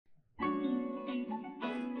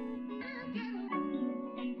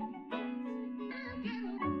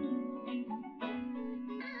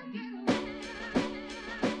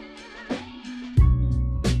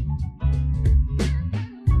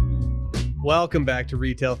Welcome back to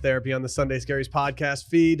Retail Therapy on the Sunday Scaries podcast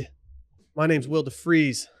feed. My name's Will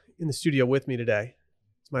DeFries. In the studio with me today,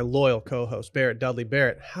 it's my loyal co-host, Barrett Dudley.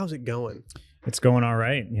 Barrett, how's it going? It's going all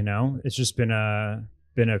right. You know, it's just been a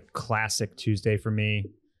classic Tuesday for me.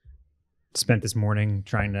 Spent this morning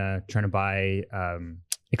trying to buy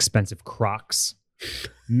expensive Crocs.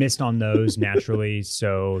 Missed on those naturally.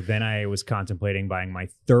 So then I was contemplating buying my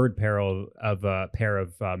third pair of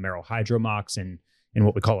Merrell Hydro Mocs in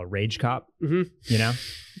what we call a Rage Cop. Mm-hmm. You know,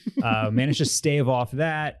 managed to stave off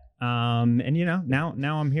that. And you know,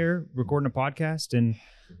 now I'm here recording a podcast and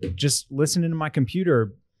just listening to my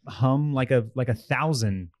computer hum like a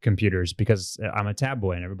 1,000 computers because I'm a tab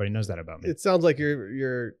boy and everybody knows that about me. It sounds like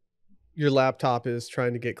your laptop is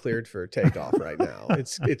trying to get cleared for takeoff right now.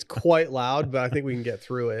 It's quite loud, but I think we can get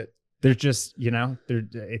through it. There's just, you know,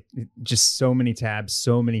 just so many tabs,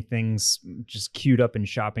 so many things just queued up in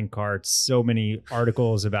shopping carts, so many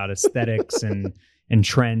articles about aesthetics and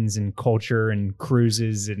trends and culture and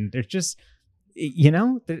cruises. And there's just, you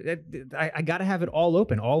know, I got to have it all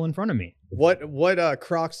open, all in front of me. What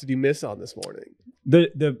Crocs did you miss on this morning?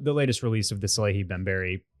 The latest release of the Salehi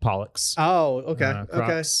Bembury Pollux. Oh, okay.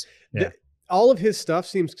 Crocs. Okay. Yeah. All of his stuff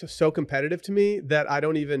seems so competitive to me that I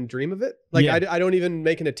don't even dream of it. Like I don't even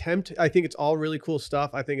make an attempt. I think it's all really cool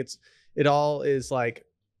stuff. I think it all is like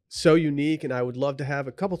so unique, and I would love to have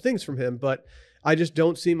a couple things from him, but I just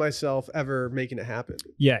don't see myself ever making it happen.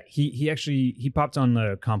 Yeah, he popped on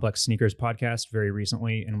the Complex Sneakers podcast very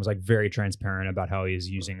recently and was like very transparent about how he is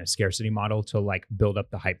using a scarcity model to like build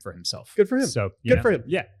up the hype for himself. Good for him. So good for him.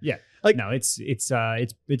 Yeah. Like no,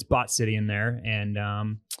 it's bot city in there,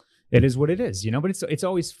 and it is what it is, you know. But it's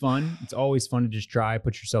always fun. It's always fun to just try,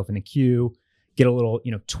 put yourself in a queue, get a little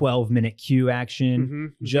 12-minute queue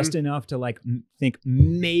action, just enough to like think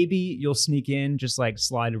maybe you'll sneak in, just like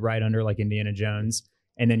slide right under like Indiana Jones.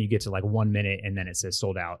 And then you get to like 1 minute and then it says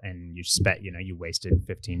sold out and you you wasted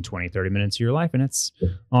 15, 20, 30 minutes of your life and it's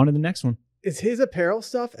on to the next one. Is his apparel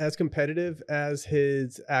stuff as competitive as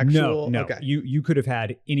his actual? No. Okay. You could have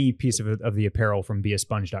had any piece of the apparel from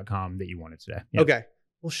beasponge.com that you wanted today. Yeah. Okay.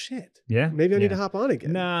 Well, shit. Yeah. Maybe I need to hop on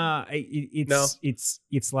again. Nah, it's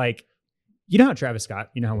like, you know how Travis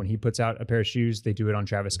Scott, you know how when he puts out a pair of shoes, they do it on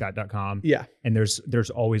TravisScott.com. Yeah. And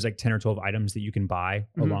there's always like 10 or 12 items that you can buy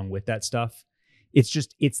along with that stuff. It's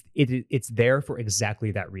just, it's there for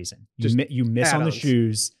exactly that reason. You miss on the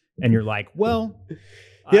shoes and you're like, well,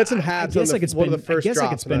 he had some hats. I guess like it's one been, of the first I guess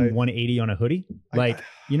like it's been 180 on a hoodie.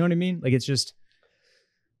 You know what I mean? Like it's just,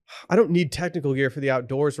 I don't need technical gear for the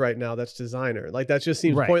outdoors right now. That's designer. Like that just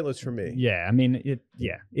seems pointless for me. Yeah. I mean,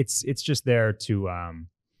 it's just there to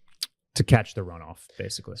catch the runoff,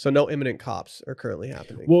 basically. So no imminent cops are currently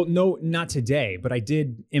happening. Well, no, not today, but I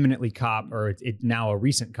did imminently cop, or it now a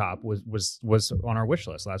recent cop was on our wish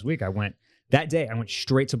list last week. I went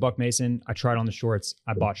straight to Buck Mason. I tried on the shorts.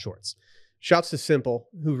 I bought shorts. Shouts to Simple,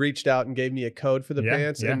 who reached out and gave me a code for the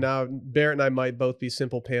pants. Yeah. And now Barrett and I might both be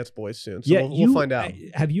Simple Pants boys soon. So we'll find out.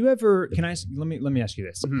 Have you ever, let me ask you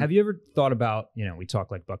this. Mm-hmm. Have you ever thought about, we talk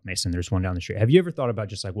like Buck Mason, there's one down the street. Have you ever thought about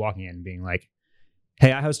just like walking in and being like,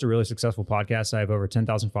 hey, I host a really successful podcast. I have over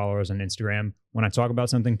 10,000 followers on Instagram. When I talk about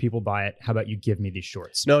something, people buy it. How about you give me these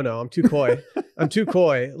shorts? No, I'm too coy. I'm too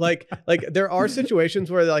coy. Like there are situations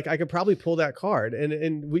where like I could probably pull that card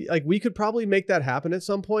and we could probably make that happen at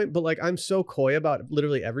some point. But like I'm so coy about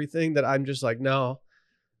literally everything that I'm just like, no.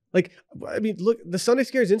 Like, I mean, look, the Sunday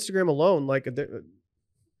Scaries Instagram alone, like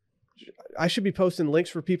I should be posting links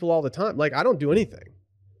for people all the time. Like I don't do anything.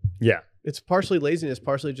 Yeah. It's partially laziness,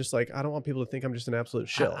 partially just like I don't want people to think I'm just an absolute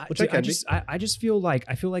shill, which I just feel like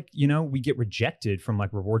we get rejected from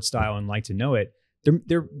like reward style and like to know it.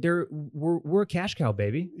 We're a cash cow,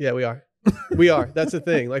 baby. Yeah, we are. We are. That's the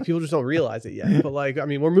thing. Like people just don't realize it yet. But like, I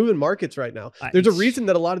mean, we're moving markets right now. There's a reason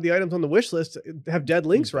that a lot of the items on the wish list have dead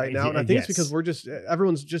links right now, and I think it's because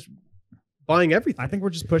everyone's just buying everything. I think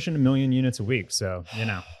we're just pushing 1 million units a week. So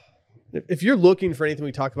If you're looking for anything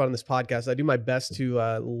we talk about in this podcast, I do my best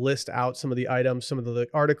to list out some of the items, some of the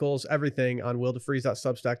articles, everything on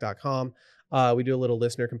willdefries.substack.com. We do a little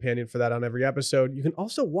listener companion for that on every episode. You can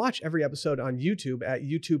also watch every episode on YouTube at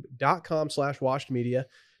youtube.com/washedmedia.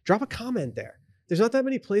 Drop a comment there. There's not that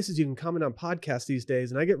many places you can comment on podcasts these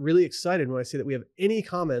days, and I get really excited when I see that we have any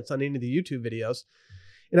comments on any of the YouTube videos.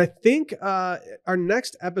 And I think our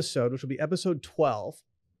next episode, which will be episode 12,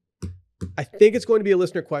 I think it's going to be a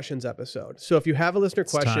listener questions episode. So if you have a listener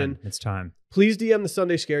question, it's time. Please DM the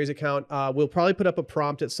Sunday Scaries account. We'll probably put up a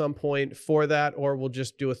prompt at some point for that, or we'll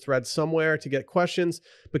just do a thread somewhere to get questions.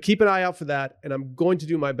 But keep an eye out for that. And I'm going to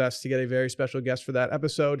do my best to get a very special guest for that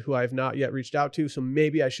episode who I have not yet reached out to. So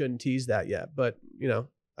maybe I shouldn't tease that yet. But,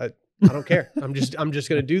 I don't care. I'm just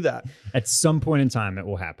going to do that. At some point in time, it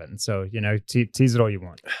will happen. So, tease it all you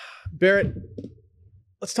want. Barrett,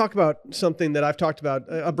 let's talk about something that I've talked about,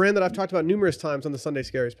 a brand that I've talked about numerous times on the Sunday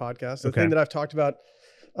Scaries podcast, a thing that I've talked about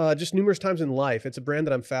just numerous times in life. It's a brand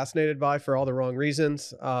that I'm fascinated by for all the wrong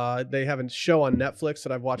reasons. They have a show on Netflix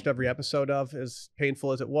that I've watched every episode of, as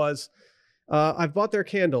painful as it was. I've bought their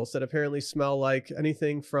candles that apparently smell like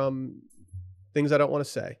anything from things I don't want to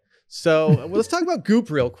say. So let's talk about Goop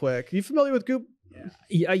real quick. Are you familiar with Goop?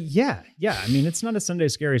 Yeah. I mean, it's not a Sunday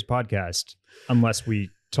Scaries podcast unless we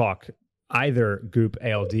talk either Goop,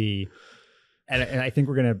 ALD, and I think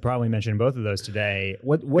we're going to probably mention both of those today.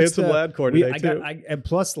 What's some Ladcore today too?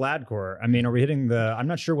 Plus Ladcore. I mean, are we hitting the? I'm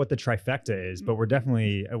not sure what the trifecta is, but we're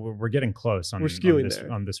definitely we're getting close on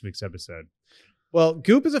this week's episode. Well,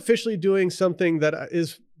 Goop is officially doing something that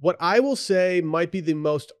is what I will say might be the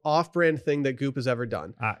most off-brand thing that Goop has ever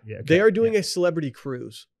done. They are doing a celebrity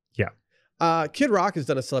cruise. Yeah. Kid Rock has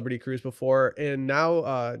done a celebrity cruise before, and now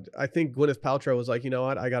I think Gwyneth Paltrow was like, you know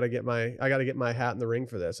what, I gotta get my hat in the ring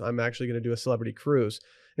for this. I'm actually going to do a celebrity cruise,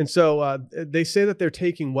 and so they say that they're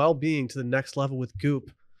taking well-being to the next level with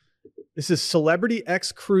Goop. This is Celebrity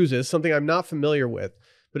X Cruises, something I'm not familiar with,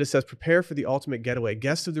 but it says prepare for the ultimate getaway.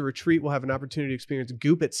 Guests of the retreat will have an opportunity to experience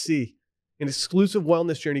Goop at sea, an exclusive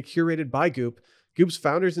wellness journey curated by Goop. Goop's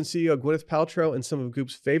founders and CEO Gwyneth Paltrow and some of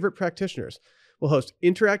Goop's favorite practitioners will host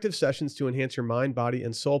interactive sessions to enhance your mind, body,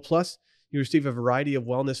 and soul. Plus, you receive a variety of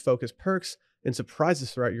wellness-focused perks and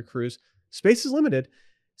surprises throughout your cruise. Space is limited.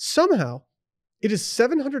 Somehow, it is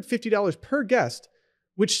 $750 per guest,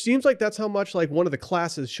 which seems like that's how much like one of the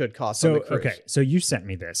classes should cost on the cruise. Okay, so you sent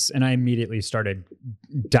me this, and I immediately started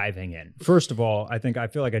diving in. First of all, I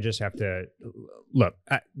feel like I just have to look.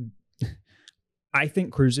 I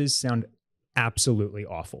think cruises sound absolutely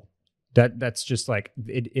awful. That's just like,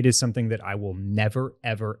 it is something that I will never,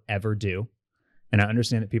 ever, ever do. And I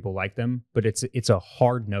understand that people like them, but it's a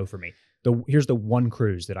hard no for me. Here's the one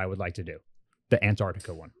cruise that I would like to do. The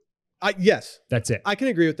Antarctica one. Yes. That's it. I can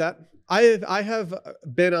agree with that. I have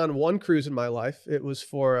been on one cruise in my life. It was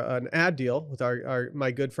for an ad deal with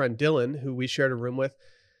my good friend Dylan, who we shared a room with.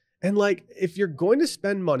 And like, if you're going to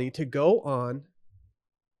spend money to go on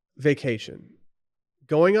vacation,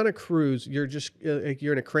 going on a cruise, you're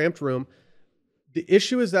in a cramped room. The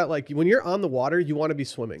issue is that like when you're on the water, you want to be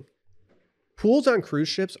swimming. Pools on cruise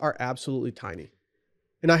ships are absolutely tiny.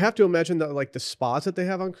 And I have to imagine that like the spas that they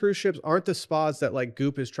have on cruise ships aren't the spas that like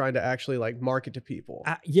Goop is trying to actually like market to people.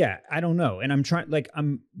 Yeah, I don't know. And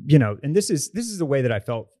and this is the way that I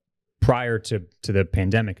felt prior to the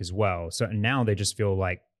pandemic as well. So now they just feel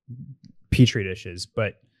like petri dishes.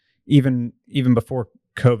 But even before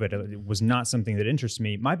COVID, it was not something that interests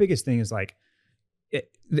me. My biggest thing is like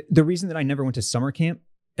the reason that I never went to summer camp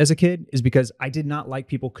as a kid is because I did not like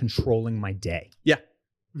people controlling my day. Yeah.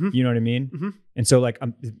 Mm-hmm. You know what I mean? Mm-hmm. And so like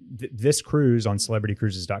this cruise on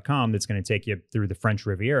celebritycruises.com that's going to take you through the French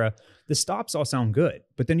Riviera, the stops all sound good.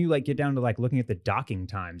 But then you like get down to like looking at the docking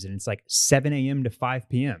times and it's like 7 a.m. to 5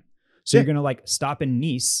 p.m. So you're going to like stop in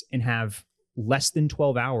Nice and have less than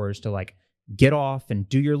 12 hours to like get off and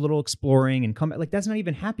do your little exploring and come back. Like that's not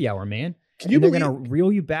even happy hour, man. They're going to reel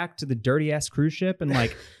you back to the dirty ass cruise ship and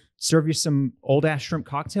like serve you some old ass shrimp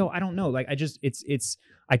cocktail. I don't know. Like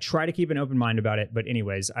I try to keep an open mind about it. But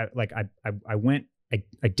anyways, I went,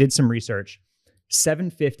 I did some research.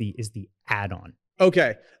 $750 is the add-on.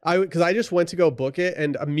 Okay. Because I just went to go book it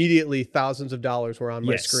and immediately thousands of dollars were on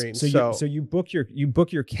my screen. So you book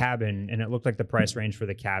your cabin and it looked like the price range for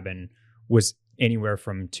the cabin was anywhere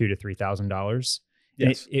from $2,000 to $3,000.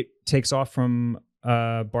 Yes. It takes off from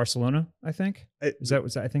Barcelona, I think. I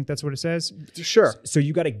think that's what it says. Sure. So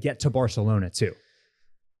you got to get to Barcelona too.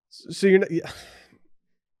 So you're not.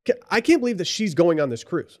 I can't believe that she's going on this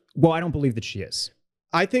cruise. Well, I don't believe that she is.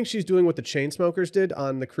 I think she's doing what the Chainsmokers did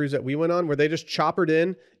on the cruise that we went on, where they just choppered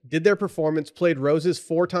in, did their performance, played Roses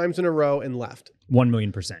 4 times in a row, and left.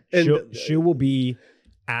 1,000,000%. She will be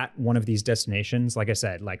at one of these destinations. Like I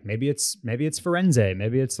said, like maybe it's Firenze,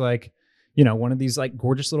 maybe it's like, one of these like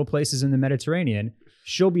gorgeous little places in the Mediterranean.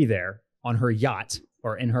 She'll be there on her yacht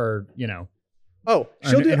or in her, Oh,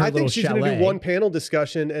 she'll do. In her I think she's going to do one panel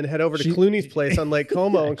discussion and head over to Clooney's place on Lake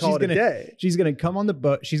Como and call it a day. She's going to come on the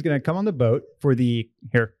boat. She's going to come on the boat for the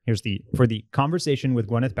conversation with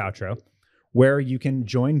Gwyneth Paltrow, where you can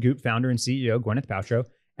join Goop founder and CEO Gwyneth Paltrow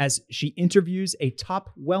as she interviews a top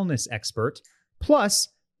wellness expert. Plus,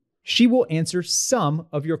 she will answer some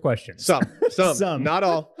of your questions. Some, not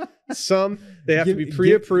all. Some, they have to be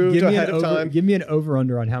pre-approved ahead of time. Give me an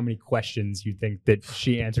over-under on how many questions you think that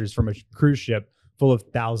she answers from a cruise ship full of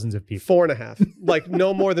thousands of people. 4.5, like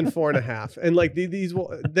no more than 4.5. And like these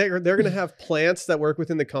will, they're going to have plants that work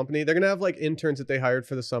within the company. They're going to have like interns that they hired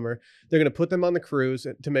for the summer. They're going to put them on the cruise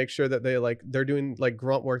to make sure that they're doing like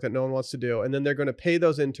grunt work that no one wants to do. And then they're going to pay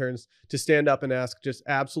those interns to stand up and ask just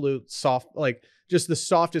absolute soft, like just the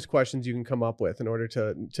softest questions you can come up with in order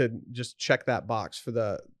to just check that box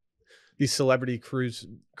for these celebrity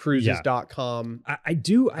cruises.com. I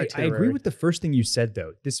agree with the first thing you said,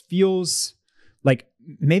 though. This feels like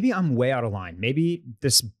maybe I'm way out of line. Maybe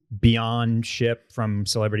this Beyond ship from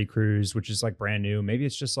Celebrity Cruise, which is like brand new, maybe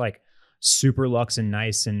it's just like super luxe and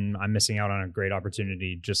nice, and I'm missing out on a great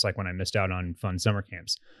opportunity, just like when I missed out on fun summer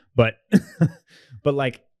camps. But but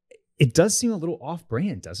like it does seem a little off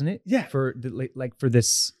brand, doesn't it? Yeah. For for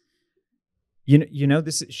this, you know,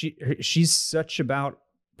 this she's such about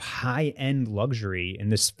high end luxury,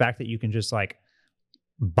 and this fact that you can just like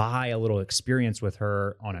buy a little experience with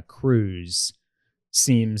her on a cruise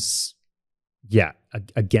seems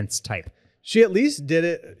against type. She at least did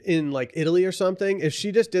it in like Italy or something. If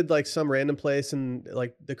she just did like some random place in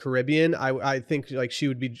like the Caribbean, I think like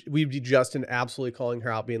we'd be just in absolutely calling her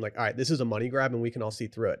out, being like, all right, this is a money grab and we can all see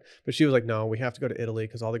through it. But she was like, no, we have to go to Italy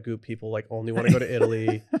because all the Goop people like only want to go to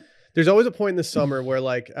Italy. There's always a point in the summer where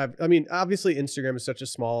like, I mean, obviously Instagram is such a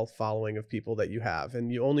small following of people that you have, and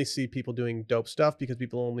you only see people doing dope stuff because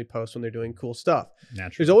people only post when they're doing cool stuff.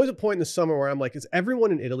 Naturally. There's always a point in the summer where I'm like, is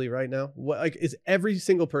everyone in Italy right now? What, like, is every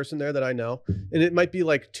single person there that I know? And it might be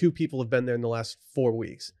like 2 people have been there in the last 4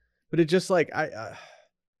 weeks, but it just like,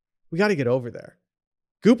 we got to get over there.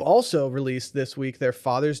 Goop also released this week their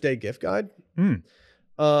Father's Day gift guide.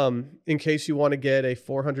 In case you want to get a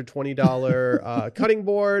 $420 cutting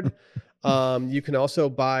board. You can also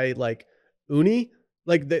buy like uni.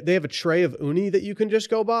 Like they have a tray of uni that you can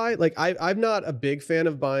just go buy. Like I'm not a big fan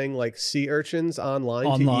of buying like sea urchins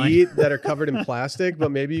online to eat that are covered in plastic,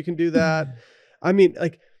 but maybe you can do that. I mean,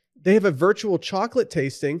 like they have a virtual chocolate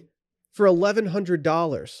tasting for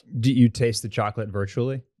 $1,100. Do you taste the chocolate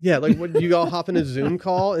virtually? Yeah, like when you all hop in a Zoom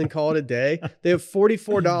call and call it a day. They have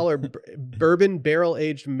 $44 bourbon barrel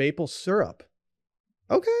aged maple syrup.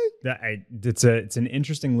 Okay, it's an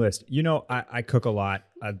interesting list. You know, I cook a lot.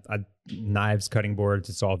 Knives, cutting boards.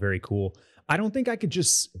 It's all very cool. I don't think I could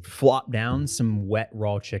just flop down some wet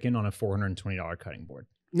raw chicken on a $420 cutting board.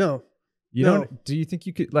 No, you don't. Do you think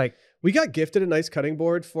you could like? We got gifted a nice cutting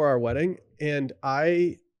board for our wedding, and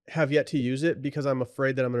I have yet to use it because I'm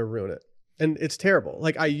afraid that I'm going to ruin it. And it's terrible.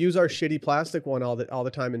 Like I use our shitty plastic one all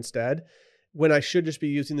the time instead, when I should just be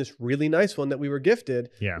using this really nice one that we were gifted.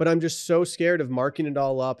 Yeah. But I'm just so scared of marking it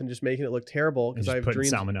all up and just making it look terrible because I have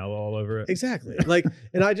dreams. Salmonella all over it. Exactly. Like,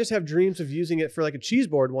 and I just have dreams of using it for like a cheese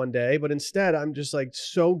board one day, but instead I'm just like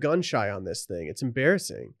so gun shy on this thing. It's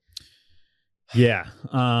embarrassing. Yeah.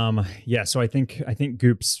 Yeah. So I think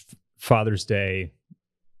Goop's Father's Day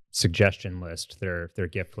suggestion list, their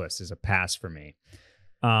gift list, is a pass for me.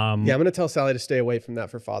 I'm gonna tell Sally to stay away from that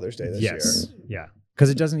for Father's Day this year. Yeah, because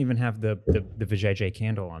it doesn't even have the Vijay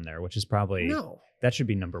candle on there, which is probably that should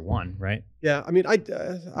be number 1, right? Yeah, I mean,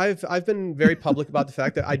 I've been very public about the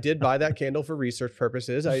fact that I did buy that candle for research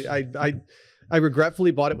purposes. I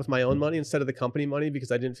regretfully bought it with my own money instead of the company money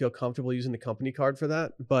because I didn't feel comfortable using the company card for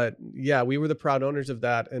that. But yeah, we were the proud owners of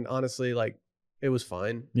that, and honestly, like, it was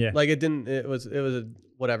fine. Yeah, like it was a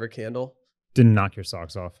whatever candle. Didn't knock your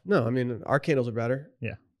socks off. No, I mean, our candles are better.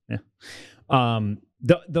 Yeah.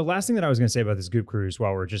 The last thing that I was going to say about this Goop cruise,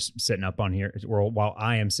 while we're just sitting up on here, or while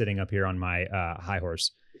I am sitting up here on my high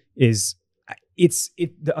horse, is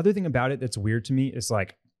the other thing about it that's weird to me is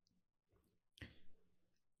like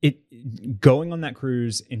going on that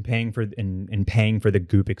cruise and paying for the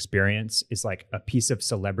Goop experience is like a piece of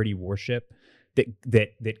celebrity worship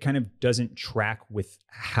that kind of doesn't track with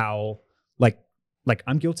how like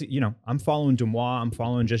I'm guilty, you know, I'm following Demois, I'm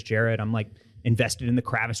following Just Jared, I'm like invested in the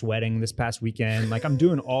Kravis wedding this past weekend. Like I'm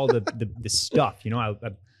doing all the stuff, you know,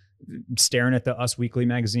 I'm staring at the Us Weekly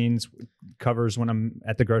magazine's covers when I'm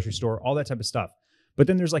at the grocery store, all that type of stuff. But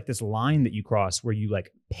then there's like this line that you cross where you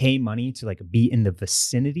like pay money to like be in the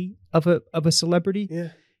vicinity of a celebrity. Yeah.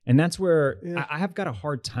 And that's where I have got a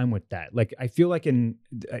hard time with that. Like I feel like I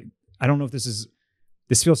don't know if this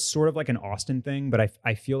feels sort of like an Austin thing, but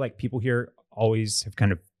I feel like people here always have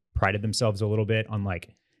kind of prided themselves a little bit on like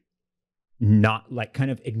not like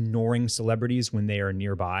kind of ignoring celebrities when they are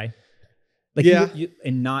nearby. Like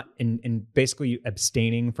and basically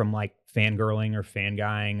abstaining from like fangirling or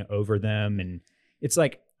fanguying over them. And it's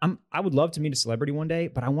like I would love to meet a celebrity one day,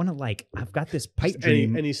 but I want to like I've got this pipe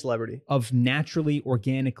dream any celebrity of naturally,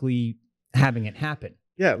 organically having it happen.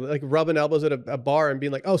 Yeah, like rubbing elbows at a bar and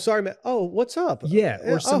being like, "Oh, sorry, man. Oh, what's up?" Yeah,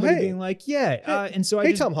 or somebody hey. being like, "Yeah," and so I Hey,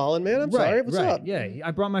 just, Tom Holland, man. I'm sorry. What's up? Yeah,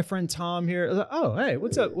 I brought my friend Tom here. I was like, oh, hey,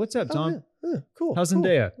 what's up? What's up, Tom? Yeah. Cool. How's cool.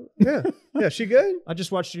 Zendaya? Yeah, she good? I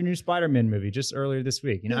just watched your new Spider-Man movie just earlier this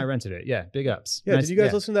week. I rented it. Yeah, big ups. Yeah, nice. Did you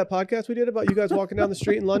guys listen to that podcast we did about you guys walking down the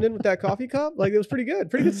street in London with that coffee cup? Like, it was pretty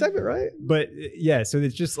good segment, right? But yeah, so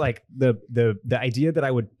it's just like the idea that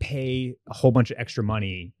I would pay a whole bunch of extra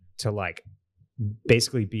money to like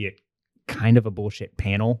basically be a kind of a bullshit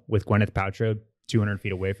panel with Gwyneth Paltrow 200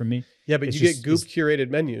 feet away from me. Yeah, but you get Goop curated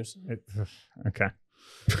menus. Okay.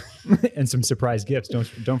 And some surprise gifts.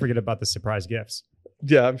 Don't forget about the surprise gifts.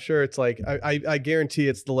 Yeah, I'm sure it's like I guarantee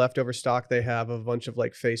it's the leftover stock they have of a bunch of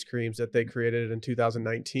like face creams that they created in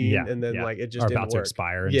 2019, and then like it just didn't about to work.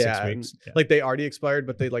 expire in 6 weeks. Like they already expired,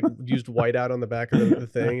 but they like used whiteout on the back of the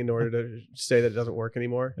thing in order to say that it doesn't work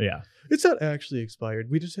anymore. Yeah, it's not actually expired.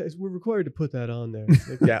 We're required to put that on there.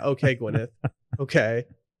 Like, yeah, okay, Gwyneth. Okay.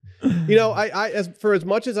 I as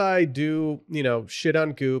much as I do, shit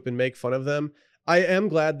on Goop and make fun of them, I am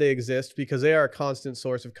glad they exist because they are a constant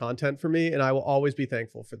source of content for me, and I will always be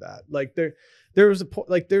thankful for that. Like there's a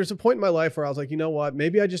point in my life where I was like, you know what,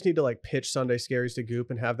 maybe I just need to like pitch Sunday Scaries to Goop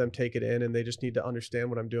and have them take it in, and they just need to understand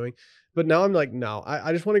what I'm doing. But now I'm like, no,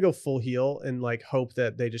 I just want to go full heel and like hope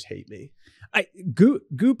that they just hate me.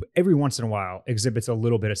 Goop every once in a while exhibits a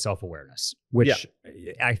little bit of self-awareness, which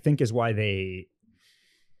I think is why I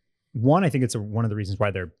think it's one of the reasons why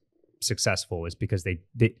they're successful is because they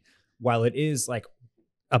while it is like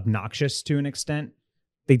obnoxious to an extent,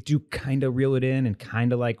 they do kind of reel it in and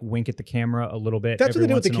kind of like wink at the camera a little bit. That's what they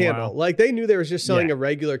do with the candle. Like they knew they were just selling a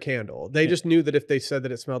regular candle. They just knew that if they said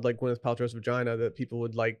that it smelled like Gwyneth Paltrow's vagina, that people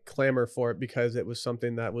would like clamor for it because it was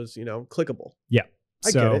something that was, clickable. Yeah. I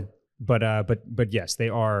get it. But yes, they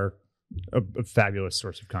are a fabulous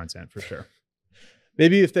source of content for sure.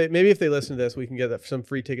 Maybe if they listen to this, we can get some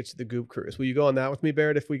free tickets to the Goop cruise. Will you go on that with me,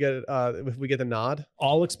 Barrett? If we get the nod,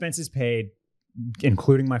 all expenses paid,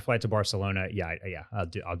 including my flight to Barcelona. Yeah.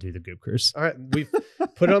 I'll do the Goop cruise. All right, we've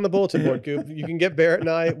put it on the bulletin board, Goop. You can get Barrett and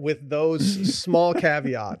I with those small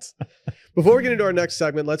caveats. Before we get into our next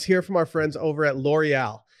segment, let's hear from our friends over at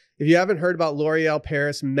L'Oreal. If you haven't heard about L'Oreal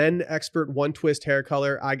Paris Men Expert One Twist Hair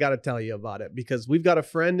Color, I got to tell you about it because we've got a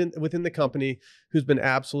friend within the company who's been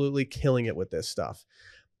absolutely killing it with this stuff.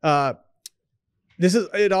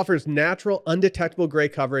 It offers natural, undetectable gray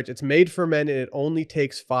coverage. It's made for men and it only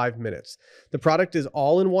takes 5 minutes. The product is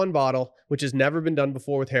all in one bottle, which has never been done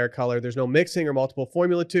before with hair color. There's no mixing or multiple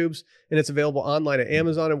formula tubes, and it's available online at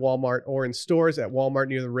Amazon and Walmart or in stores at Walmart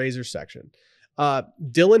near the razor section.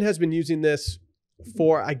 Dylan has been using this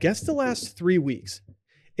for, I guess, the last 3 weeks.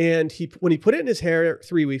 And when he put it in his hair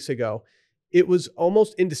 3 weeks ago, it was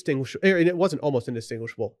almost indistinguishable. And it wasn't almost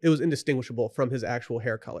indistinguishable. It was indistinguishable from his actual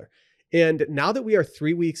hair color. And now that we are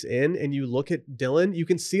 3 weeks in and you look at Dylan, you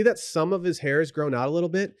can see that some of his hair has grown out a little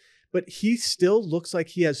bit, but he still looks like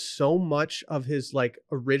he has so much of his like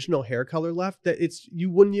original hair color left that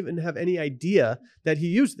you wouldn't even have any idea that he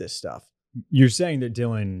used this stuff. You're saying that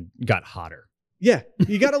Dylan got hotter. Yeah,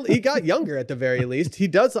 he got younger at the very least. He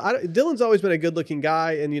does. Dylan's always been a good-looking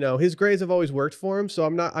guy, and his grays have always worked for him. So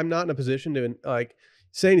I'm not in a position to like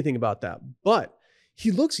say anything about that. But he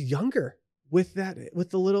looks younger with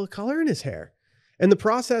the little color in his hair. And the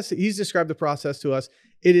process, he's described the process to us.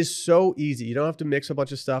 It is so easy. You don't have to mix a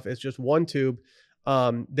bunch of stuff. It's just one tube.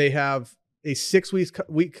 They have a 6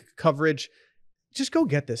 week coverage. Just go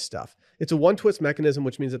get this stuff. It's a one twist mechanism,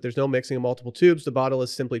 which means that there's no mixing of multiple tubes. The bottle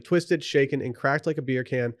is simply twisted, shaken, and cracked like a beer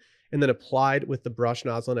can, and then applied with the brush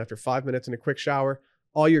nozzle. And after 5 minutes in a quick shower,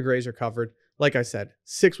 all your grays are covered. Like I said,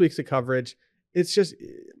 6 weeks of coverage. It's just,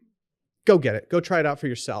 go get it. Go try it out for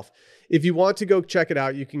yourself. If you want to go check it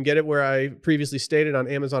out, you can get it where I previously stated on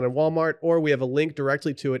Amazon and Walmart, or we have a link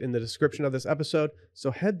directly to it in the description of this episode.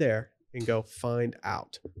 So head there and go find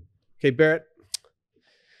out. Okay, Barrett,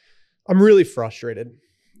 I'm really frustrated.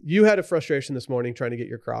 You had a frustration this morning trying to get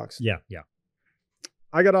your Crocs. Yeah.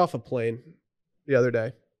 I got off a plane the other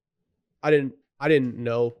day. I didn't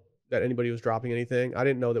know that anybody was dropping anything. I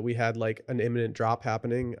didn't know that we had like an imminent drop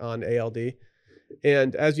happening on ALD.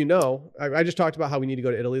 And as you know, I just talked about how we need to go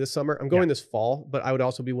to Italy this summer. I'm going this fall, but I would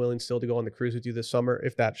also be willing still to go on the cruise with you this summer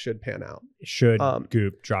if that should pan out.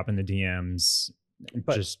 Goop, drop in the DMs.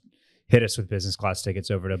 Just hit us with business class tickets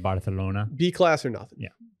over to Barcelona. B class or nothing.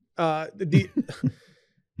 Yeah.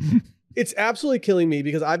 It's absolutely killing me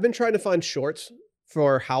because I've been trying to find shorts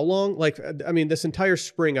for how long? Like, I mean, this entire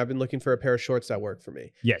spring, I've been looking for a pair of shorts that work for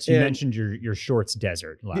me. Yes, you mentioned your shorts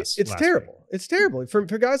desert last. It's last terrible. week. It's terrible for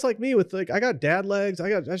guys like me with like, I got dad legs.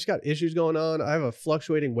 I just got issues going on. I have a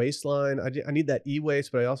fluctuating waistline. I need that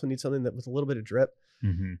E-waist, but I also need something that with a little bit of drip.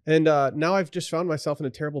 Mm-hmm. And now I've just found myself in a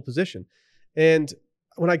terrible position. And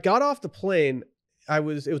when I got off the plane, it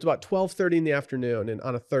was about 12:30 in the afternoon and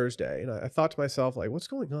on a Thursday. And I thought to myself, like, what's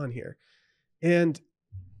going on here? And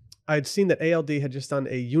I'd seen that ALD had just done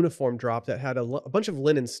a uniform drop that had a bunch of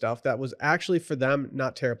linen stuff that was actually for them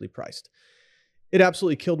not terribly priced. It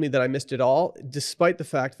absolutely killed me that I missed it all, despite the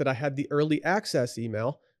fact that I had the early access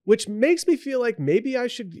email, which makes me feel like maybe I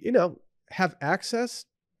should, have access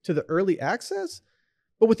to the early access.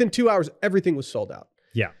 But within 2 hours, everything was sold out.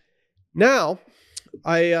 Yeah. Now,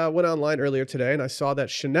 I went online earlier today and I saw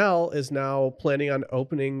that Chanel is now planning on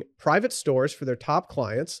opening private stores for their top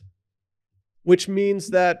clients, which means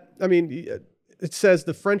that, it says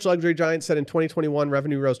the French luxury giant said in 2021,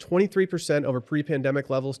 revenue rose 23% over pre-pandemic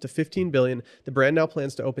levels to $15 billion. The brand now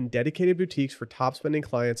plans to open dedicated boutiques for top spending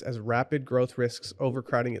clients as rapid growth risks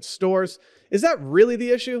overcrowding its stores. Is that really the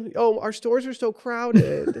issue? Oh, our stores are so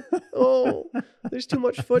crowded. Oh, there's too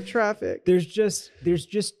much foot traffic. There's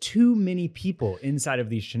just too many people inside of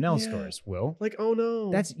these Chanel stores, Will. Like, oh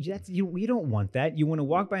no. That's you don't want that. You want to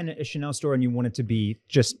walk by a Chanel store and you want it to be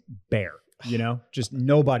just bare. Just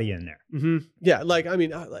nobody in there. Mm-hmm. Yeah.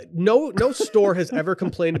 No store has ever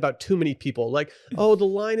complained about too many people. Like, oh, the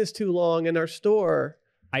line is too long in our store.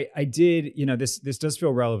 I did, this does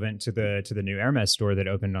feel relevant to the new Hermes store that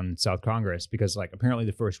opened on South Congress, because like apparently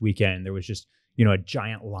the first weekend there was just, a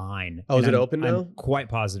giant line. Oh, is it open now? I'm quite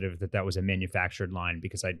positive that was a manufactured line,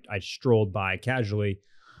 because I strolled by casually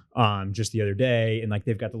just the other day, and like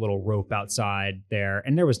they've got the little rope outside there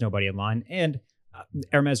and there was nobody in line. And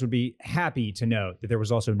Hermes would be happy to know that there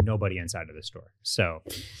was also nobody inside of the store. So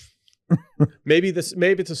maybe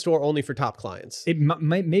it's a store only for top clients.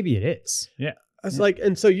 Maybe it is. Yeah. It's like,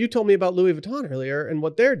 and so you told me about Louis Vuitton earlier and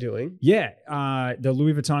what they're doing. Yeah. The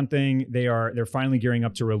Louis Vuitton thing, they're finally gearing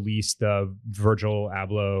up to release the Virgil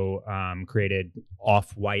Abloh created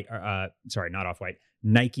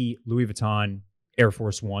Nike Louis Vuitton Air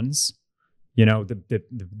Force Ones.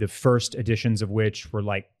 The first editions of which were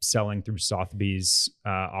like selling through Sotheby's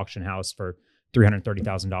auction house for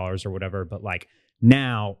 $330,000 or whatever. But like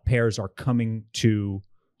now pairs are coming to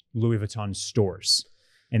Louis Vuitton stores,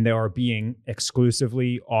 and they are being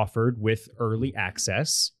exclusively offered with early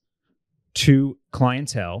access to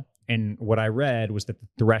clientele. And what I read was that the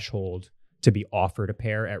threshold to be offered a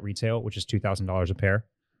pair at retail, which is $2,000 a pair,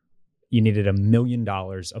 you needed $1 million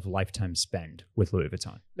of lifetime spend with Louis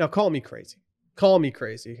Vuitton. Now, call me crazy. Call me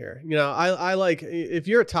crazy here. I like, if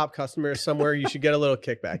you're a top customer somewhere, you should get a little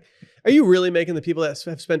kickback. Are you really making the people that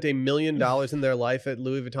have spent $1 million in their life at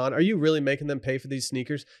Louis Vuitton, are you really making them pay for these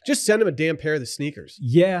sneakers? Just send them a damn pair of the sneakers.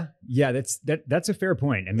 Yeah. That's a fair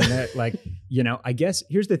point. I mean, I guess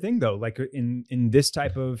here's the thing though, like in this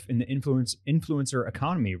type of, in the influencer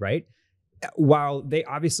economy, right? While they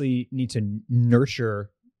obviously need to nurture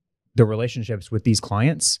the relationships with these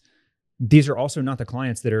clients, these are also not the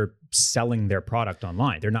clients that are selling their product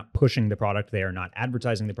online. They're not pushing the product. They are not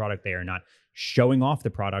advertising the product. They are not showing off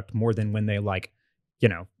the product more than when they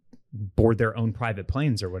board their own private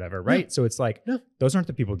planes or whatever, right? No. So it's like, those aren't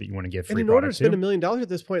the people that you want to give free product to. And in order to spend $1 million at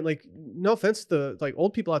this point, like, no offense to like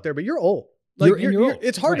old people out there, but you're old. Like you're old.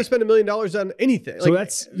 It's hard to spend $1 million on anything. So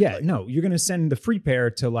you're going to send the free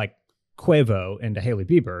pair to like Quavo and to Hailey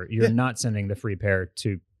Bieber. You're not sending the free pair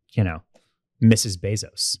to, Mrs.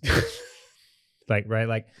 Bezos.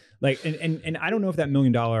 And I don't know if that $1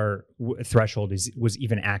 million threshold was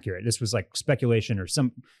even accurate. This was like speculation or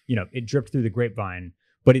some, it dripped through the grapevine.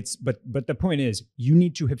 But the point is, you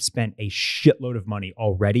need to have spent a shitload of money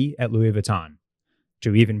already at Louis Vuitton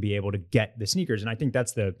to even be able to get the sneakers. And I think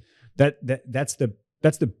that's the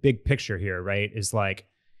big picture here, right? Is like,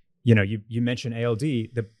 you mentioned ALD. You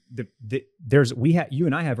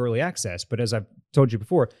and I have early access, but as I've told you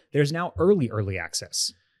before, there's now early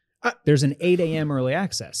access. There's an 8 a.m. early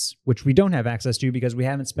access, which we don't have access to because we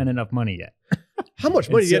haven't spent enough money yet. How much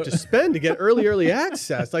money do you have to spend to get early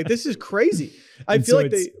access? Like, this is crazy. I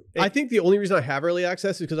think the only reason I have early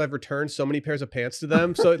access is because I've returned so many pairs of pants to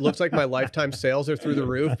them. So it looks like my lifetime sales are through the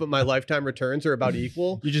roof, but my lifetime returns are about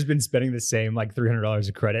equal. You've just been spending the same like $300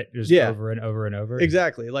 of credit over and over and over.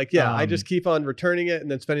 Exactly. Like, I just keep on returning it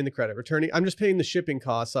and then spending the credit. I'm just paying the shipping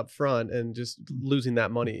costs up front and just losing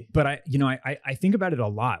that money. But I think about it a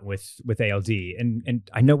lot with ALD, and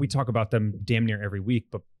I know we talk about them damn near every week,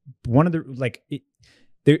 but one of the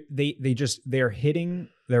they're hitting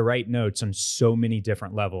the right notes on so many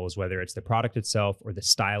different levels, whether it's the product itself or the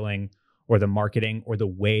styling or the marketing or the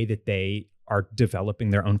way that they are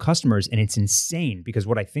developing their own customers. And it's insane because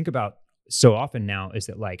what I think about so often now is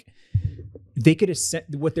that like they could have set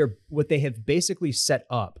what they have basically set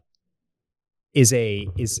up is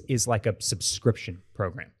like a subscription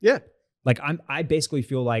program. Yeah. Like I basically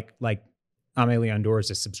feel like Aime Leon Dore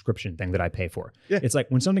is a subscription thing that I pay for. Yeah. It's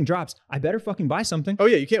like when something drops, I better fucking buy something. Oh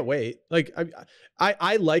yeah, you can't wait. Like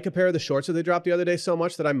I like a pair of the shorts that they dropped the other day so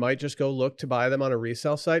much that I might just go look to buy them on a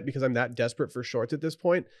resale site because I'm that desperate for shorts at this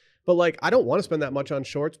point. But like I don't want to spend that much on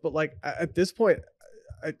shorts, but like at this point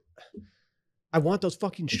I want those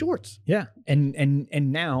fucking shorts. Yeah. And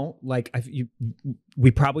now like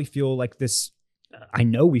we probably feel like this. I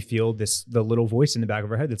know we feel the little voice in the back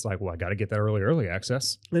of our head that's like, well, I got to get that early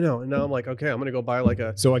access. I know. And now I'm like, okay, I'm going to go buy like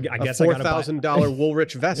a guess $4,000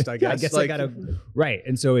 Woolrich vest, I guess. Yeah, I guess like, I got to, right.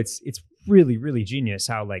 And so it's really, really genius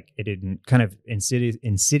how like it kind of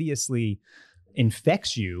insidiously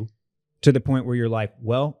infects you to the point where you're like,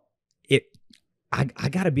 well, I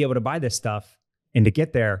got to be able to buy this stuff. And to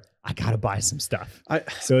get there, I got to buy some stuff.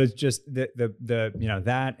 So it's just the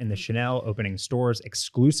that and the Chanel opening stores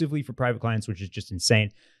exclusively for private clients, which is just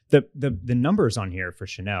insane. The numbers on here for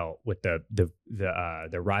Chanel with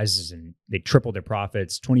the rises, and they tripled their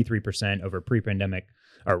profits 23% over pre-pandemic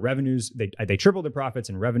revenues. They tripled their profits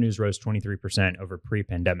and revenues rose 23% over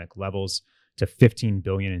pre-pandemic levels to 15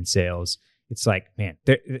 billion in sales. It's like, man,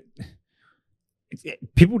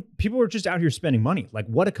 people are just out here spending money. Like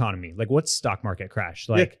what economy? Like what stock market crash?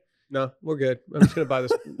 Like no, we're good. I'm just gonna buy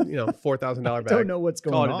this, $4,000 bag. I don't know what's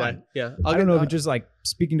going on. Yeah, I don't know if it's just like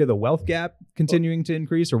speaking to the wealth gap continuing to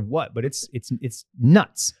increase or what, but it's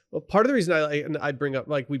nuts. Well, part of the reason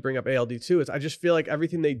we bring up ALD too is I just feel like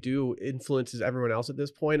everything they do influences everyone else at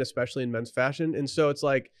this point, especially in men's fashion, and so it's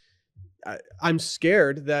like I'm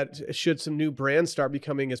scared that should some new brands start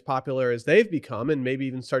becoming as popular as they've become and maybe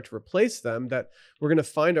even start to replace them, that we're going to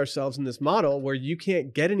find ourselves in this model where you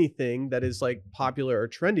can't get anything that is like popular or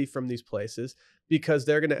trendy from these places because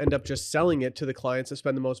they're going to end up just selling it to the clients that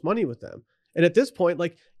spend the most money with them. And at this point,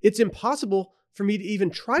 like it's impossible for me to even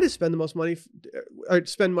try to spend the most money or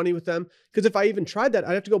spend money with them. Because if I even tried that,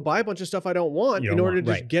 I'd have to go buy a bunch of stuff I don't want in order to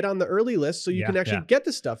just get on the early list so you can actually get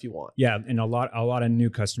the stuff you want. Yeah. And a lot of new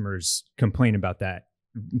customers complain about that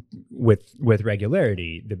with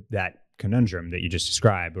regularity, that conundrum that you just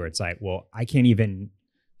described, where it's like, well, I can't even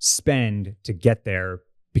spend to get there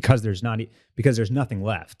because there's nothing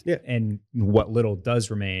left. Yeah. And what little does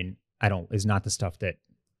remain, is not the stuff that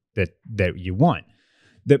you want.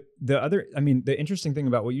 The interesting thing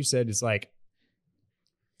about what you said is like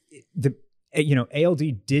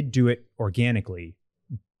ALD did do it organically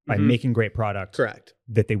by making great product. Correct.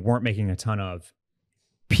 That they weren't making a ton of.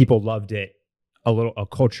 People loved it. A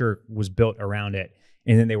culture was built around it,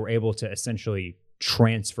 and then they were able to essentially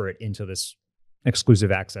transfer it into this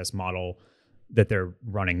exclusive access model that they're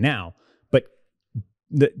running now. But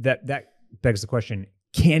that begs the question: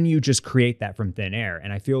 can you just create that from thin air?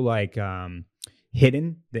 And I feel like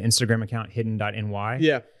Hidden, the Instagram account hidden.ny.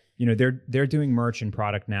 Yeah. They're doing merch and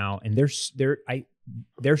product now, and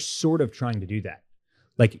they're sort of trying to do that.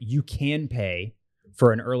 Like you can pay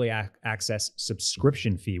for an early access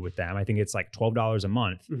subscription fee with them. I think it's like $12 a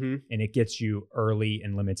month, and it gets you early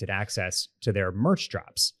and limited access to their merch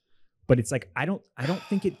drops. But it's like I don't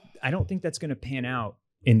think that's going to pan out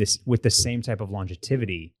with the same type of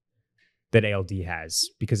longevity that ALD has,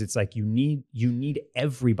 because it's like you need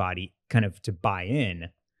everybody kind of to buy in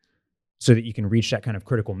so that you can reach that kind of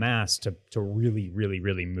critical mass to really, really,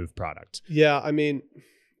 really move product. Yeah, I mean,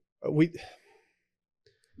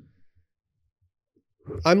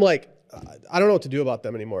 I'm like, I don't know what to do about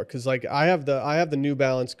them anymore, because like I have the New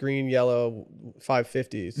Balance green yellow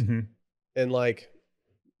 550s, and like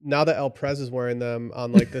now that El Prez is wearing them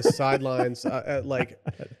on like the sidelines at like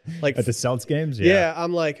at the Celts games, yeah,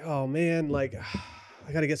 I'm like, oh man, like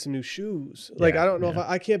I got to get some new shoes. Like I don't know if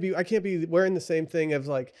I can't be wearing the same thing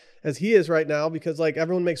as he is right now, because like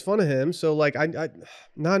everyone makes fun of him. So like I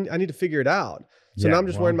need to figure it out. So now I'm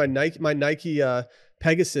just wearing my Nike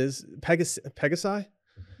Pegasi.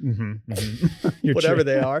 Whatever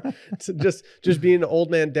they are. It's just being an old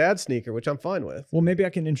man dad sneaker, which I'm fine with. Well, maybe I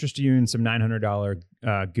can interest you in some $900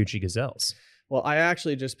 Gucci Gazelles. Well, I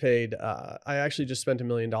actually just spent $1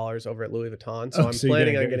 million over at Louis Vuitton, so I'm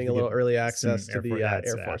planning on getting a little early access to the Air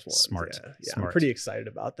Force Ones. Smart. I'm pretty excited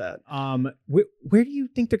about that. Where do you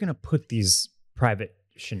think they're going to put these private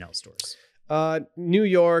Chanel stores? New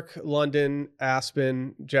York, London,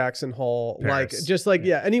 Aspen, Jackson Hole, Paris. like just like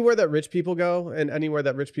anywhere that rich people go and anywhere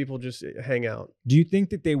that rich people just hang out. Do you think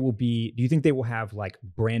that do you think they will have like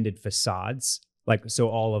branded facades, like so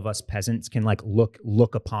all of us peasants can like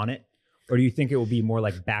look upon it? Or do you think it will be more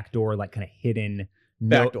like backdoor, like kind of hidden,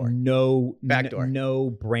 Backdoor.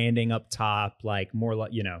 no branding up top, like more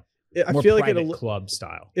like, I more feel like private club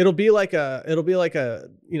style. It'll be like a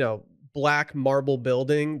black marble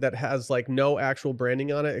building that has like no actual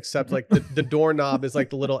branding on it except like the doorknob is like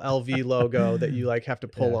the little LV logo that you like have to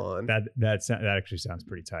pull on. That actually sounds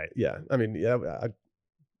pretty tight. Yeah, I mean,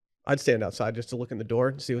 I'd stand outside just to look in the door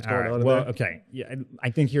and see what's going on. Well, in there. okay, yeah, I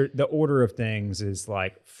think here the order of things is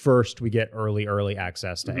like first we get early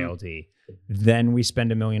access to ALD, then we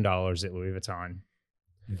spend $1 million at Louis Vuitton,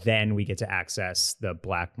 then we get to access the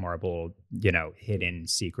black marble, hidden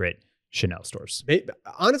secret Chanel stores.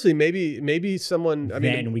 Honestly, maybe someone.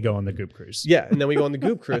 Then we go on the Goop cruise. Yeah, and then we go on the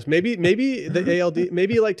Goop cruise. Maybe the ALD.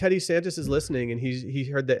 Maybe like Teddy Santis is listening, and he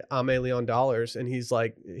heard the Aime Leon Dores, and he's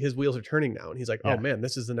like, his wheels are turning now, and he's like, oh man,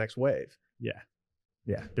 this is the next wave.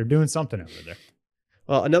 Yeah, they're doing something over there.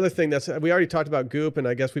 Well, another thing we already talked about Goop, and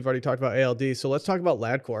I guess we've already talked about ALD. So let's talk about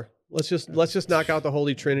Ladcore. Let's just knock out the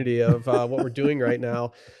holy trinity of what we're doing right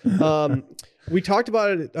now. We talked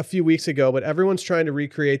about it a few weeks ago, but everyone's trying to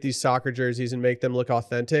recreate these soccer jerseys and make them look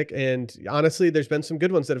authentic. And honestly, there's been some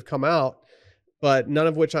good ones that have come out, but none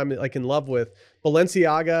of which I'm like in love with.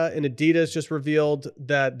 Balenciaga and Adidas just revealed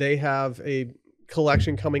that they have a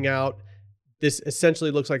collection coming out. This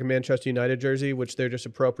essentially looks like a Manchester United jersey, which they're just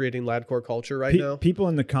appropriating Ladcore culture right now. People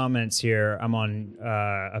in the comments here, I'm on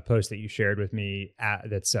a post that you shared with me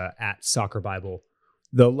that's at Soccer Bible.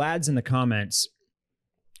 The lads in the comments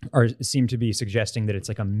seem to be suggesting that it's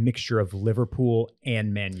like a mixture of Liverpool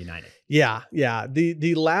and Man United. Yeah.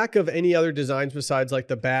 The lack of any other designs besides like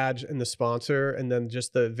the badge and the sponsor, and then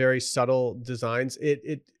just the very subtle designs.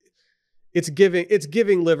 It's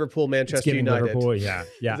giving Liverpool Manchester United. Liverpool, yeah.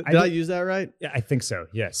 Did I use that right? Yeah, I think so.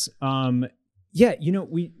 Yes.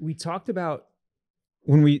 We talked about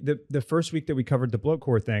when the first week that we covered the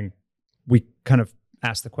Ladcore thing, we kind of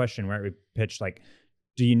asked the question, right? We pitched like,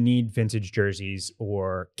 do you need vintage jerseys,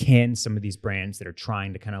 or can some of these brands that are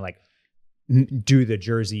trying to kind of like do the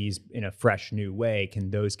jerseys in a fresh new way,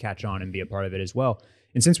 can those catch on and be a part of it as well?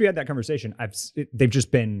 And since we had that conversation, they've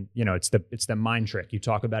just been, it's the mind trick. You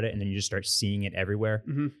talk about it and then you just start seeing it everywhere.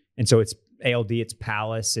 Mm-hmm. And so it's ALD, it's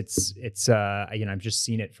Palace, it's I've just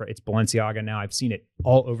seen it it's Balenciaga now. I've seen it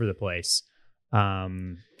all over the place.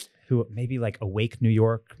 Who maybe like Awake New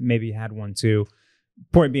York maybe had one too.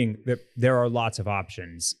 Point being that there are lots of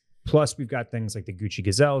options. Plus we've got things like the Gucci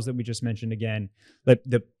Gazelles that we just mentioned again. But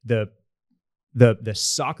the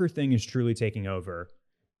soccer thing is truly taking over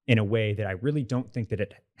in a way that I really don't think that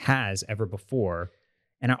it has ever before.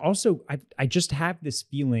 And I just have this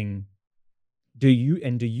feeling, do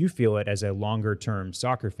you feel it as a longer term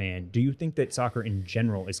soccer fan? Do you think that soccer in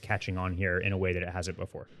general is catching on here in a way that it hasn't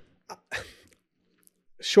before?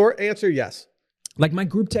 Short answer, yes. Like my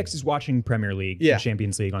group text is watching Premier League and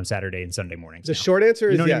Champions League on Saturday and Sunday mornings. The short answer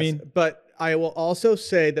is yes. What I mean? But I will also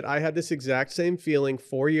say that I had this exact same feeling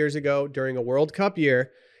 4 years ago during a World Cup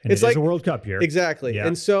year. And it's like a World Cup year. Exactly. Yeah.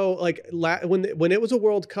 And so like when it was a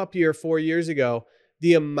World Cup year 4 years ago,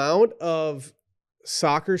 the amount of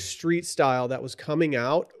soccer street style that was coming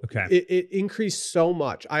out, it increased so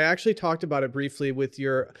much. I actually talked about it briefly with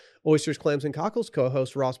your Oysters, Clams, and Cockles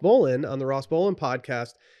co-host Ross Bolin on the Ross Bolin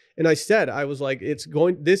podcast. And I said, I was like,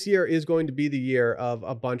 this year is going to be the year of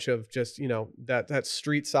a bunch of just, that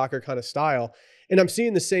street soccer kind of style. And I'm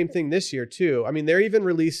seeing the same thing this year too. I mean, they're even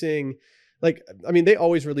releasing they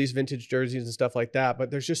always release vintage jerseys and stuff like that, but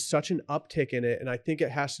there's just such an uptick in it. And I think it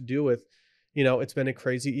has to do with, it's been a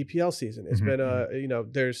crazy EPL season. It's been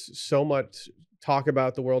there's so much talk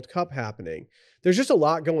about the World Cup happening. There's just a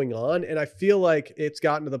lot going on. And I feel like it's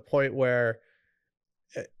gotten to the point where,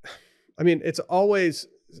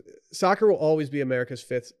 soccer will always be America's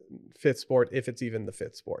fifth sport, if it's even the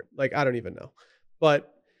fifth sport. Like, I don't even know.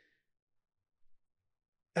 But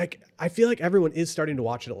I feel like everyone is starting to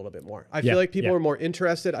watch it a little bit more. I feel like people are more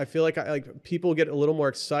interested. I feel like people get a little more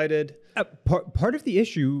excited. Part of the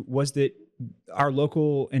issue was that our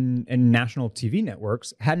local and national TV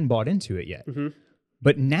networks hadn't bought into it yet. Mm-hmm.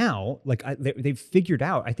 But now, they've figured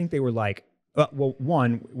out, I think they were like,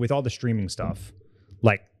 one, with all the streaming stuff,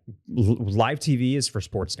 like live TV is for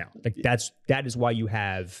sports now. Like that is why you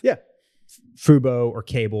have Fubo or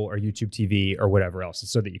cable or YouTube TV or whatever else,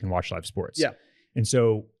 so that you can watch live sports. Yeah. And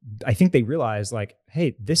so I think they realized like,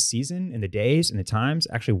 hey, this season and the days and the times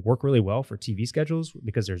actually work really well for TV schedules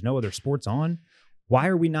because there's no other sports on. why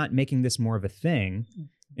are we not making this more of a thing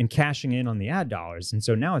and cashing in on the ad dollars? And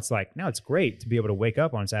so now it's great to be able to wake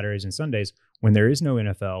up on Saturdays and Sundays when there is no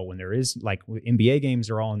NFL, when there is like NBA games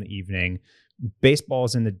are all in the evening,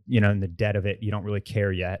 baseball's in the, in the dead of it. You don't really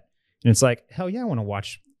care yet. And it's like, hell yeah, I want to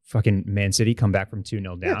watch fucking Man City come back from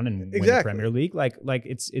 2-0 down and win the Premier League. Like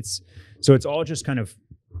it's so it's all just kind of,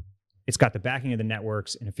 it's got the backing of the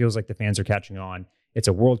networks and it feels like the fans are catching on. It's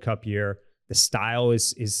a World Cup year. The style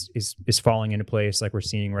is falling into place like we're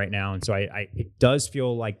seeing right now. And so it does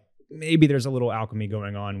feel like maybe there's a little alchemy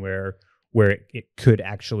going on where it could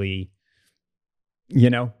actually,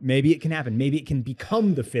 maybe it can happen. Maybe it can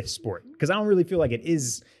become the fifth sport, because I don't really feel like it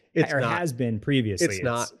is has been previously. It's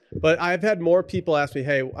not. But I've had more people ask me,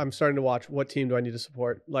 hey, I'm starting to watch. What team do I need to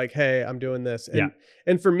support? Like, hey, I'm doing this.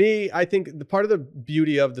 And for me, I think the part of the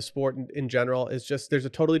beauty of the sport in general is just there's a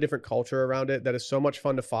totally different culture around it that is so much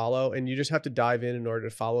fun to follow. And you just have to dive in order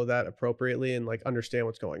to follow that appropriately and like understand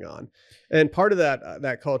what's going on. And part of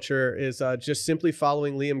that culture is just simply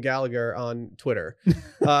following Liam Gallagher on Twitter.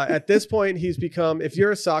 At this point, he's become, if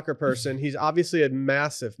you're a soccer person, he's obviously a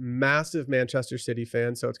massive, massive Manchester City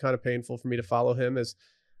fan. So it's kind of painful for me to follow him, as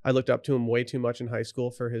I looked up to him way too much in high school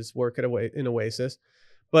for his work in Oasis.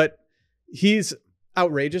 But he's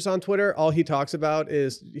outrageous on Twitter. All he talks about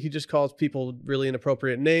is he just calls people really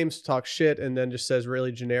inappropriate names, talks shit, and then just says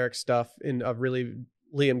really generic stuff in a really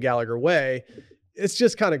Liam Gallagher way. It's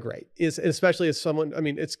just kind of great. Especially as someone, I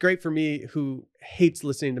mean, it's great for me who hates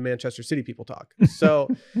listening to Manchester City people talk. So,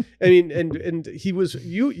 I mean, and he was,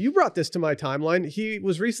 you brought this to my timeline. He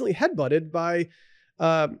was recently headbutted by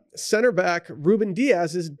center back Ruben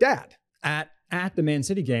Diaz's dad at the Man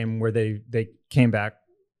City game where they came back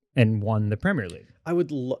and won the Premier League. I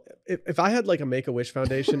would if I had like a Make-A-Wish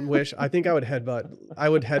Foundation wish, I think I would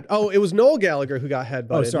headbutt. Oh, it was Noel Gallagher who got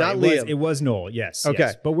headbutted, oh, sorry, not Liam. It was Noel. Yes. Okay.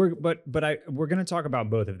 Yes. But we're going to talk about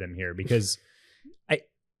both of them here, because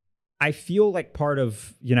I feel like part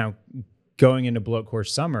of, going into Bloatcore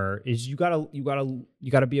summer is you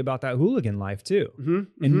gotta be about that hooligan life too.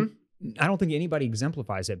 Mm-hmm, and I don't think anybody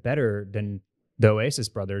exemplifies it better than the Oasis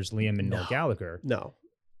brothers, Liam and Noel Gallagher. No.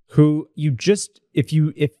 Who you just, if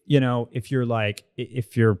you're the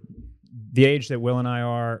age that Will and I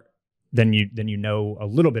are, then you know a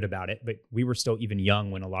little bit about it, but we were still even young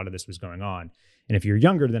when a lot of this was going on. And if you're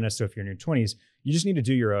younger than us, so if you're in your 20s, you just need to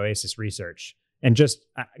do your Oasis research and just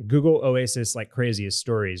Google Oasis like craziest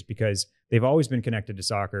stories, because they've always been connected to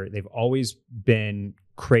soccer. They've always been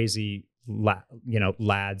crazy,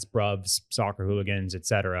 lads, bruvs, soccer hooligans,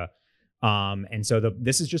 etc. And so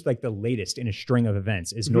this is just like the latest in a string of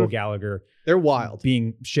events is Noel Gallagher. They're wild.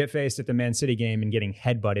 Being shit-faced at the Man City game and getting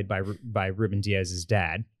headbutted by Ruben Diaz's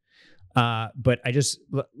dad. But I just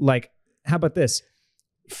like, how about this?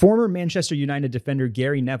 Former Manchester United defender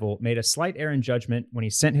Gary Neville made a slight error in judgment when he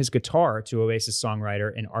sent his guitar to Oasis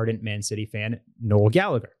songwriter and ardent Man City fan Noel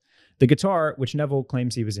Gallagher. The guitar, which Neville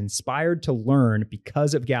claims he was inspired to learn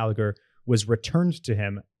because of Gallagher, was returned to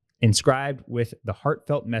him, inscribed with the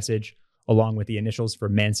heartfelt message along with the initials for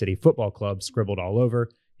Man City Football Club scribbled all over.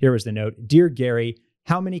 Here is the note. Dear Gary,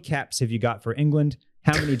 how many caps have you got for England?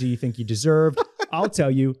 How many do you think you deserved? I'll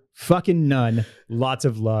tell you, fucking none. Lots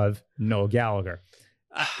of love, Noel Gallagher.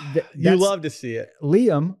 You love to see it.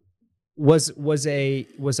 Liam was a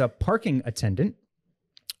parking attendant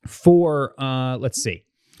for let's see.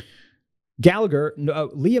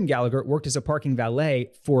 Liam Gallagher worked as a parking valet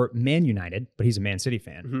for Man United, but he's a Man City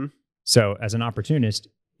fan. Mm-hmm. So as an opportunist,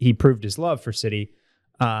 he proved his love for City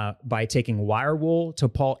by taking wire wool to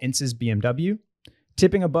Paul Ince's BMW,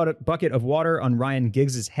 tipping a bucket of water on Ryan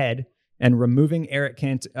Giggs's head, and removing Eric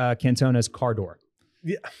Cantona's car door.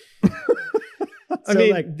 Yeah. So I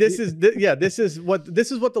mean, this is what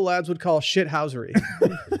the lads would call shithousery.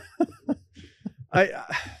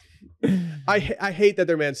 I hate that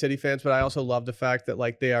they're Man City fans, but I also love the fact that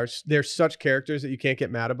like they're such characters that you can't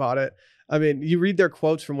get mad about it. I mean, you read their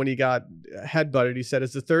quotes from when he got headbutted. He said,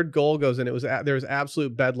 as the third goal goes in, there was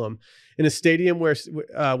absolute bedlam. In a stadium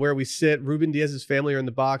where we sit, Ruben Diaz's family are in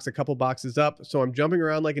the box, a couple boxes up. So I'm jumping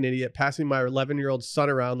around like an idiot, passing my 11-year-old son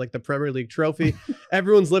around like the Premier League trophy.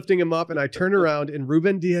 Everyone's lifting him up, and I turn around, and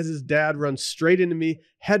Ruben Diaz's dad runs straight into me,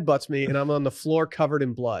 headbutts me, and I'm on the floor covered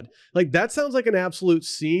in blood. Like, that sounds like an absolute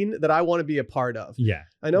scene that I want to be a part of. Yeah.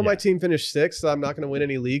 I know my team finished 6th, so I'm not going to win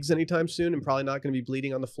any leagues anytime soon, and probably not going to be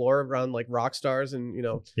bleeding on the floor around like rock stars and,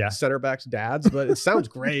 center backs' dads, but it sounds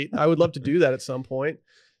great. I would love to do that at some point.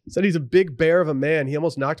 Said he's a big bear of a man. He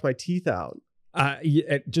almost knocked my teeth out.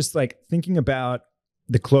 Just like thinking about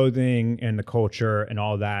the clothing and the culture and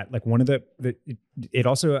all that, like one of it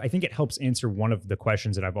also, I think it helps answer one of the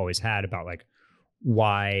questions that I've always had about like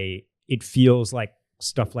why it feels like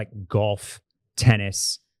stuff like golf,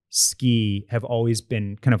 tennis, ski have always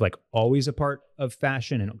been kind of like always a part of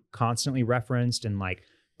fashion and constantly referenced, and like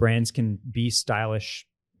brands can be stylish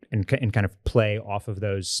and kind of play off of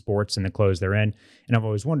those sports and the clothes they're in. And I've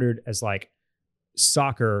always wondered, as like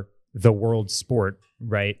soccer, the world sport,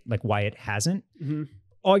 right? Like why it hasn't. Mm-hmm.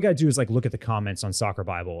 All I got to do is like look at the comments on Soccer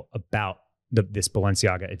Bible about this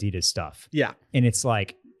Balenciaga Adidas stuff. Yeah. And it's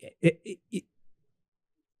like,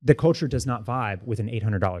 the culture does not vibe with an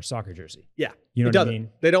 $800 soccer jersey. Yeah. You know what I mean?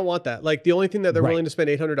 They don't want that. Like the only thing that they're Right. willing to spend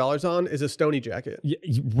 $800 on is a Stony jacket.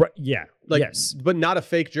 Yeah. Like, yes. but not a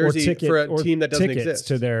fake jersey for a team that doesn't exist.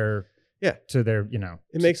 To their, to their, you know,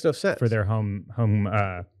 it makes no sense for their home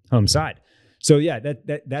side. So yeah,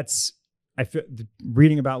 that's, I feel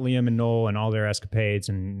reading about Liam and Noel and all their escapades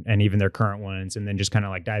and even their current ones, and then just kind of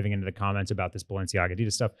like diving into the comments about this Balenciaga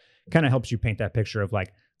Adidas stuff kind of helps you paint that picture of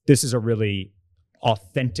like, this is a really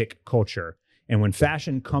authentic culture. And when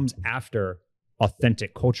fashion comes after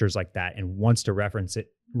authentic cultures like that and wants to reference it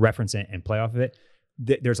and play off of it,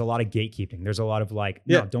 there's a lot of gatekeeping. There's a lot of like,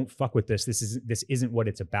 no, don't fuck with this. This isn't what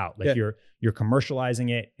it's about. Like you're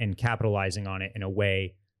commercializing it and capitalizing on it in a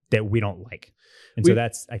way that we don't like. And so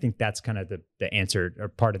I think that's kind of the answer, or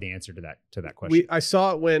part of the answer to that question. I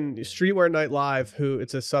saw it when Streetwear Night Live,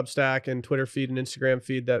 it's a Substack and Twitter feed and Instagram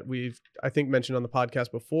feed that we've, I think, mentioned on the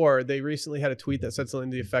podcast before. They recently had a tweet that said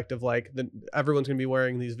something to the effect of like, everyone's going to be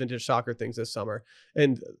wearing these vintage soccer things this summer.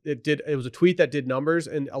 And it was a tweet that did numbers.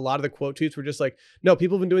 And a lot of the quote tweets were just like, no,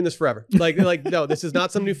 people have been doing this forever. Like, no, this is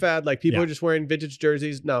not some new fad. Like people are just wearing vintage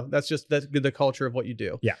jerseys. No, that's the culture of what you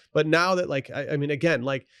do. Yeah. But now that like,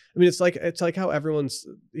 it's like how everyone's,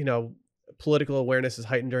 political awareness is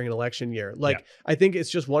heightened during an election year. Like, I think it's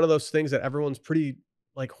just one of those things that everyone's pretty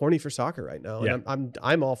like horny for soccer right now. And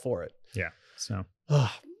I'm all for it. Yeah. So,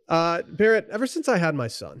 Barrett, ever since I had my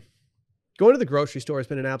son, going to the grocery store has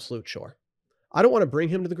been an absolute chore. I don't want to bring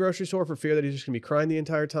him to the grocery store for fear that he's just going to be crying the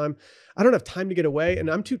entire time. I don't have time to get away, and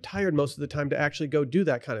I'm too tired most of the time to actually go do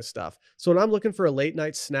that kind of stuff. So when I'm looking for a late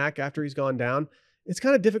night snack after he's gone down, it's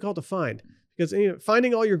kind of difficult to find. Because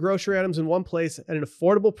finding all your grocery items in one place at an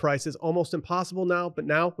affordable price is almost impossible now. But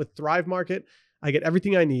now with Thrive Market, I get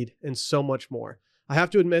everything I need and so much more. I have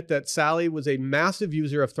to admit that Sally was a massive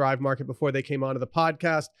user of Thrive Market before they came onto the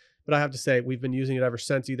podcast. But I have to say, we've been using it ever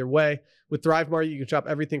since either way. With Thrive Market, you can shop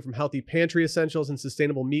everything from healthy pantry essentials and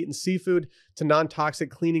sustainable meat and seafood to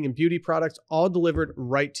non-toxic cleaning and beauty products, all delivered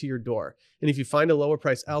right to your door. And if you find a lower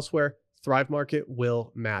price elsewhere, Thrive Market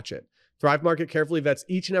will match it. Thrive Market carefully vets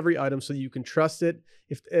each and every item so that you can trust it.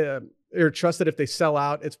 If they sell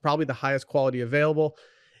out, it's probably the highest quality available.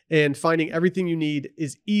 And finding everything you need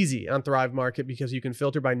is easy on Thrive Market because you can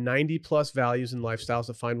filter by 90 plus values and lifestyles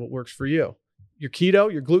to find what works for you. You're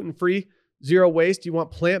keto, you're gluten-free, zero waste, you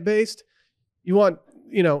want plant-based, you want,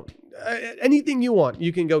 anything you want,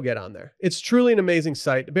 you can go get on there. It's truly an amazing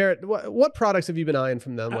site. Barrett, what products have you been eyeing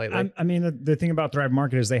from them lately? I mean, the thing about Thrive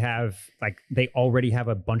Market is they already have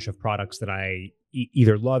a bunch of products that I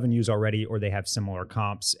either love and use already, or they have similar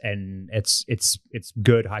comps, and it's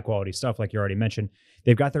good, high quality stuff. Like you already mentioned,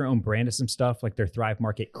 they've got their own brand of some stuff, like their Thrive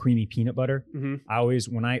Market creamy peanut butter. Mm-hmm.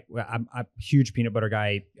 I'm a huge peanut butter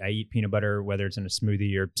guy. I eat peanut butter, whether it's in a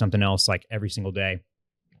smoothie or something else, like every single day.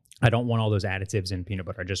 I don't want all those additives in peanut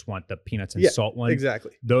butter. I just want the peanuts and salt one.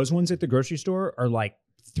 Exactly. Those ones at the grocery store are like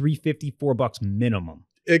 $3.50, $4 minimum.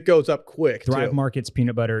 It goes up quick. Thrive Market's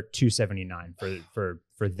peanut butter, $2.79 for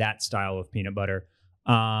that style of peanut butter.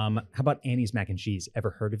 How about Annie's mac and cheese?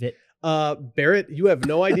 Ever heard of it? Barrett, you have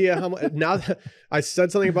no idea how much. Now that I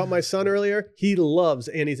said something about my son earlier, he loves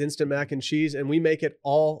Annie's instant mac and cheese, and we make it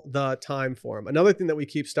all the time for him. Another thing that we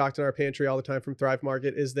keep stocked in our pantry all the time from Thrive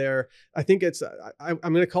Market is I think it's, I'm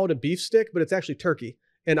going to call it a beef stick, but it's actually turkey.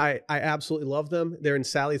 And I absolutely love them. They're in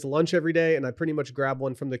Sally's lunch every day, and I pretty much grab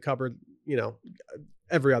one from the cupboard,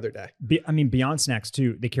 every other day. Beyond Snacks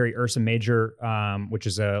too, they carry Ursa Major, which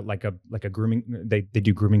is like a grooming. They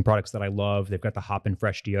do grooming products that I love. They've got the Hop and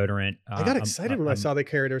Fresh deodorant. I got excited when I saw they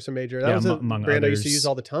carried Ursa Major. That was a brand others. I used to use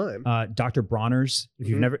all the time. Dr. Bronner's. If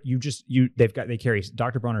you've never, they carry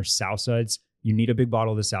Dr. Bronner's Sow Suds. You need a big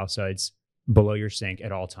bottle of the Sow Suds below your sink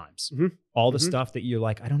at all times. Mm-hmm. All the stuff that you're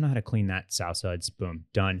like, I don't know how to clean that Sow Suds. Boom,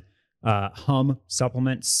 done. Hum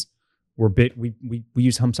supplements. We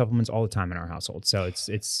use Hum supplements all the time in our household. So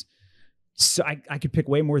I could pick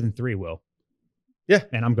way more than 3, Will. Yeah.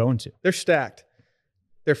 And I'm going to. They're stacked.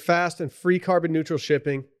 They're fast and free carbon neutral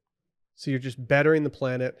shipping. So you're just bettering the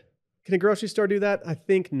planet. Can a grocery store do that? I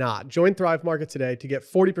think not. Join Thrive Market today to get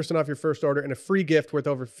 40% off your first order and a free gift worth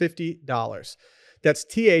over $50. That's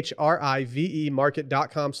THRIVE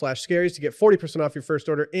market.com/scaries to get 40% off your first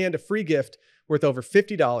order and a free gift worth over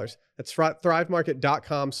 $50. That's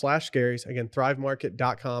thrivemarket.com/scaries. Again,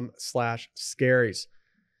 thrivemarket.com/scaries.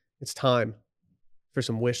 It's time for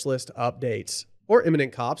some wish list updates or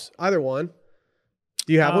imminent cops, either one.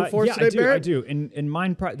 Do you have one for us today, Barrett? I do. And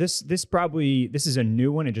mine, this is a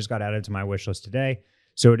new one. It just got added to my wish list today.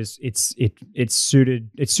 So it's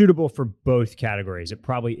suitable for both categories. It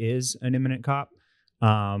probably is an imminent cop,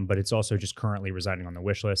 but it's also just currently residing on the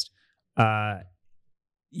wish list.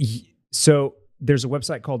 So there's a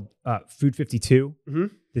website called Food 52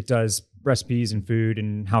 that does recipes and food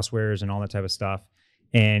and housewares and all that type of stuff.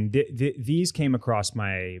 And these came across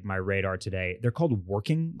my radar today. They're called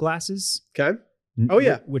working glasses. Okay. Oh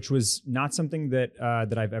yeah, which was not something that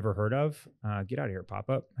I've ever heard of. Get out of here, pop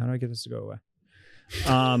up. How do I get this to go away?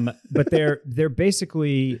 But they're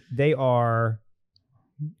basically they're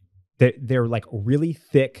like really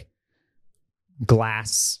thick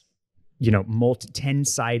glass,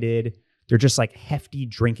 10-sided. They're just like hefty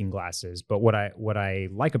drinking glasses. But what I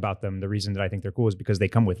like about them, the reason that I think they're cool is because they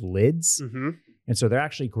come with lids. And so they're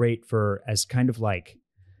actually great for as kind of like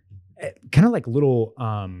little,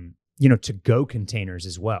 to-go containers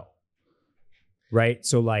as well. Right.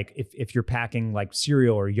 So like if you're packing like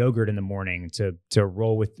cereal or yogurt in the morning to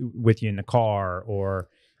roll with you in the car, or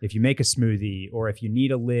if you make a smoothie, or if you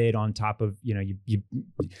need a lid on top of, you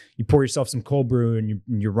pour yourself some cold brew and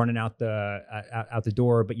you're running out the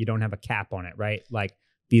door, but you don't have a cap on it. Right. Like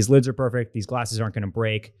these lids are perfect. These glasses aren't going to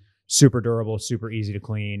break. Super durable, super easy to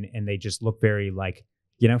clean. And they just look very like,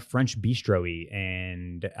 French bistro-y.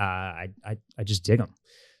 And I just dig them.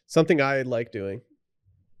 Something I like doing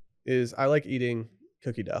is I like eating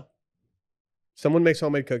cookie dough. Someone makes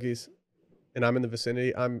homemade cookies and I'm in the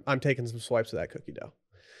vicinity. I'm taking some swipes of that cookie dough.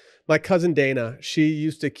 My cousin Dana, she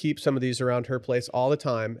used to keep some of these around her place all the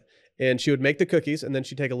time. And she would make the cookies, and then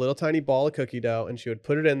she'd take a little tiny ball of cookie dough and she would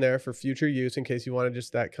put it in there for future use in case you wanted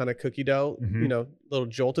just that kind of cookie dough, little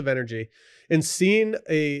jolt of energy. And seeing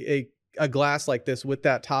a glass like this with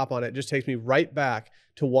that top on it just takes me right back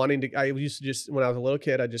to wanting to. I used to just, when I was a little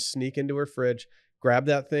kid, I'd just sneak into her fridge, grab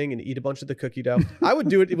that thing and eat a bunch of the cookie dough. I would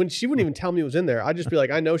do it when she wouldn't even tell me it was in there. I'd just be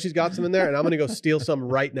like, I know she's got some in there and I'm going to go steal some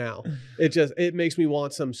right now. It makes me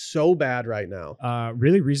want some so bad right now.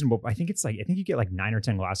 Really reasonable. I think you get like 9 or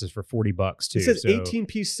 10 glasses for $40 too. It says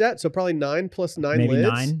 18-piece set. So probably 9 plus 9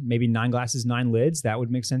 lids. Maybe 9 glasses, 9 lids. That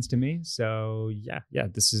would make sense to me. So yeah.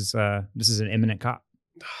 This is an imminent cop.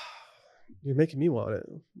 You're making me want it.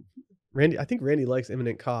 Randy, I think Randy likes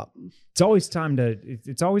imminent cop. It's always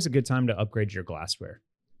a good time to upgrade your glassware.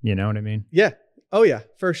 You know what I mean? Yeah. Oh yeah,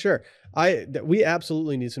 for sure. We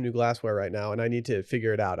absolutely need some new glassware right now, and I need to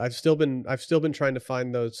figure it out. I've still been trying to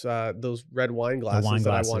find those red wine glasses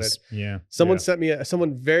that I wanted. Yeah.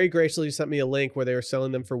 Someone very graciously sent me a link where they were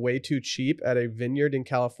selling them for way too cheap at a vineyard in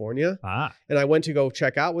California. And I went to go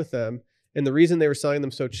check out with them. And the reason they were selling them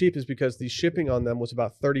so cheap is because the shipping on them was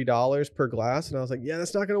about $30 per glass. And I was like, yeah,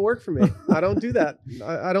 that's not going to work for me. I don't do that.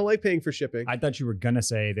 I don't like paying for shipping. I thought you were going to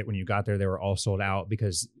say that when you got there, they were all sold out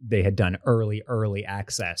because they had done early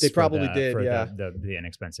access. They probably did, yeah. The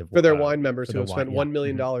inexpensive. For their wine members who have spent $1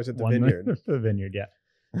 million at the vineyard. The vineyard, yeah.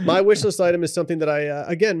 My wish list item is something that I,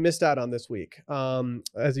 again, missed out on this week.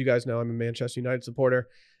 As you guys know, I'm a Manchester United supporter.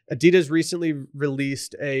 Adidas recently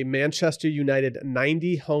released a Manchester United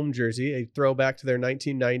 90 home jersey, a throwback to their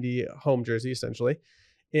 1990 home jersey, essentially.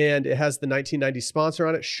 And it has the 1990 sponsor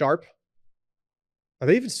on it, Sharp. Are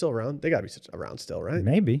they even still around? They got to be around still, right?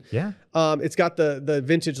 Maybe, yeah. It's got the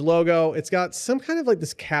vintage logo. It's got some kind of like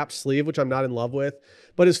this cap sleeve, which I'm not in love with.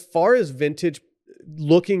 But as far as vintage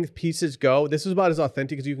looking pieces go, this is about as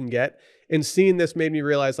authentic as you can get. And seeing this made me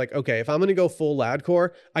realize, like, okay, if I'm going to go full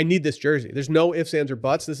Ladcore, I need this jersey. There's no ifs, ands, or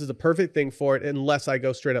buts. This is a perfect thing for it unless I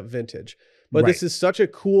go straight up vintage. But This is such a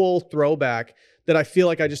cool throwback that I feel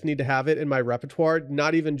like I just need to have it in my repertoire,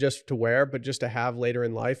 not even just to wear, but just to have later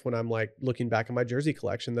in life when I'm like looking back at my jersey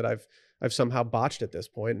collection that I've somehow botched at this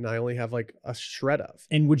point, and I only have like a shred of.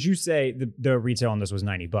 And would you say the retail on this was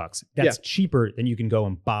 $90? That's cheaper than you can go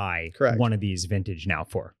and buy one of these vintage now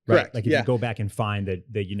for, right? Correct. Like if you go back and find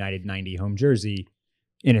the United 90 home jersey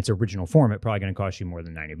in its original form, it's probably going to cost you more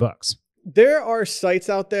than $90. There are sites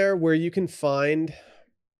out there where you can find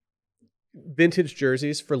vintage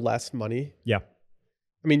jerseys for less money. Yeah.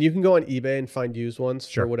 I mean, you can go on eBay and find used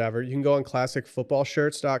ones or whatever. You can go on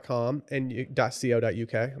classicfootballshirts.com and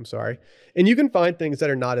 .co.uk. I'm sorry. And you can find things that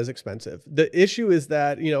are not as expensive. The issue is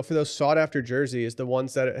that, for those sought after jerseys, the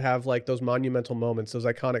ones that have like those monumental moments, those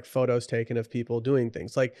iconic photos taken of people doing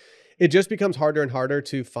things, like it just becomes harder and harder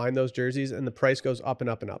to find those jerseys, and the price goes up and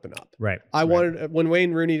up and up and up. Right. I wanted, when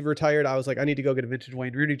Wayne Rooney retired, I was like, I need to go get a vintage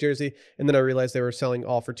Wayne Rooney jersey. And then I realized they were selling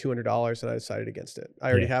all for $200, and I decided against it. I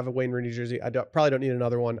already have a Wayne Rooney jersey. I probably don't need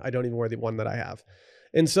another one. I don't even wear the one that I have.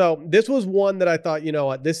 And so this was one that I thought, you know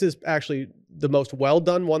what, this is actually the most well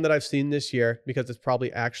done one that I've seen this year, because it's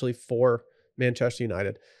probably actually for Manchester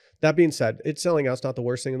United. That being said, it's selling out's not the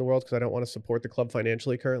worst thing in the world, because I don't want to support the club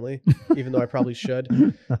financially currently, even though I probably should.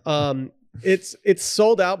 It's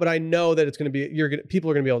sold out, but I know that it's going to be,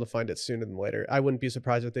 people are going to be able to find it sooner than later. I wouldn't be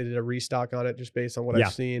surprised if they did a restock on it, just based on what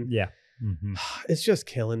I've seen. Yeah. It's just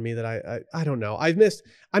killing me that I don't know. I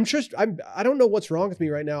don't know what's wrong with me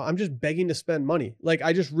right now. I'm just begging to spend money. Like,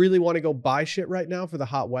 I just really want to go buy shit right now for the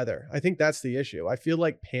hot weather. I think that's the issue. I feel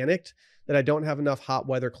like panicked that I don't have enough hot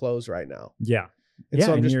weather clothes right now. Yeah. And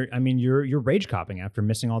so you're rage copping after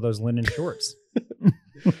missing all those linen shorts.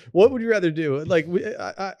 What would you rather do? Like,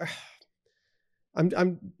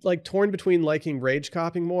 I'm like torn between liking rage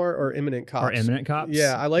copping more or imminent cops. Or imminent cops?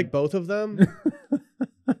 Yeah, I like both of them.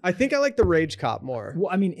 I think I like the rage cop more.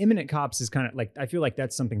 Well, I mean, imminent cops is kind of like, I feel like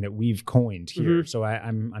that's something that we've coined here. So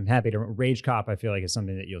I'm happy to. Rage cop, I feel like, is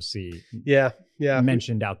something that you'll see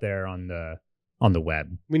mentioned out there on the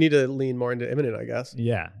web. We need to lean more into imminent, I guess.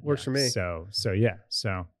 Yeah. Works for me. So.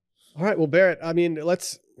 All right. Well, Barrett, I mean,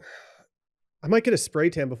 I might get a spray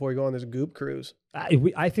tan before we go on this Goop cruise.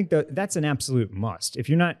 I think that's an absolute must. If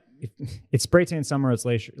you're not, it's spray tan summer, it's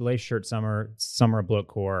lace shirt summer of bloat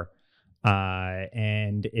core.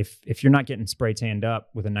 And if you're not getting spray tanned up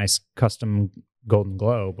with a nice custom golden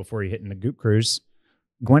glow before you're hitting the Goop cruise,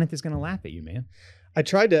 Gwyneth is going to laugh at you, man. I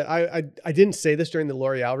tried to, I didn't say this during the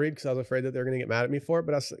L'Oreal read because I was afraid that they were going to get mad at me for it,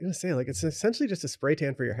 but I was going to say, like, it's essentially just a spray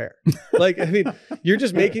tan for your hair. Like, I mean, you're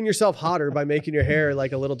just making yourself hotter by making your hair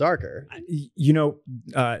like a little darker. You know,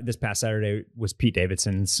 this past Saturday was Pete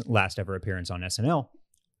Davidson's last ever appearance on SNL.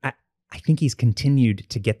 I think he's continued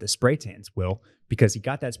to get the spray tans, Will, because he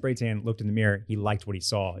got that spray tan, looked in the mirror, he liked what he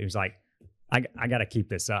saw. He was like, I got to keep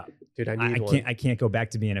this up. Dude, I can't go back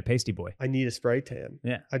to being a pasty boy. I need a spray tan.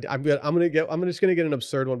 Yeah. I'm just going to get an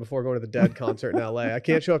absurd one before going to the Dead concert in LA. I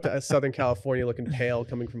can't show up to Southern California looking pale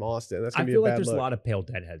coming from Austin. That's going to be a bad look. I feel like there's a lot of pale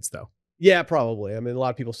deadheads though. Yeah, probably. I mean, a lot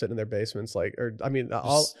of people sitting in their basements,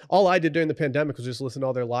 all I did during the pandemic was just listen to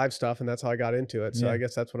all their live stuff, and that's how I got into it. So I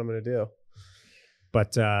guess that's what I'm going to do.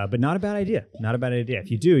 But not a bad idea. Not a bad idea.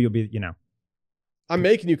 If you do, you'll be, I'm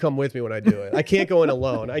making you come with me when I do it. I can't go in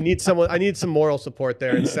alone. I need some moral support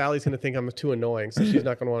there, and Sally's going to think I'm too annoying, so she's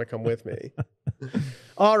not going to want to come with me.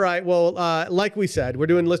 All right. Well, like we said, we're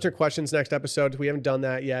doing listener questions next episode. We haven't done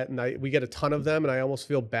that yet, and we get a ton of them, and I almost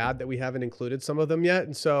feel bad that we haven't included some of them yet.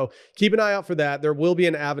 And so keep an eye out for that. There will be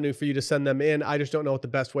an avenue for you to send them in. I just don't know what the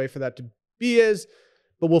best way for that to be is,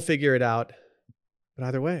 but we'll figure it out. But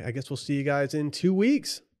either way, I guess we'll see you guys in 2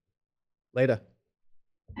 weeks. Later.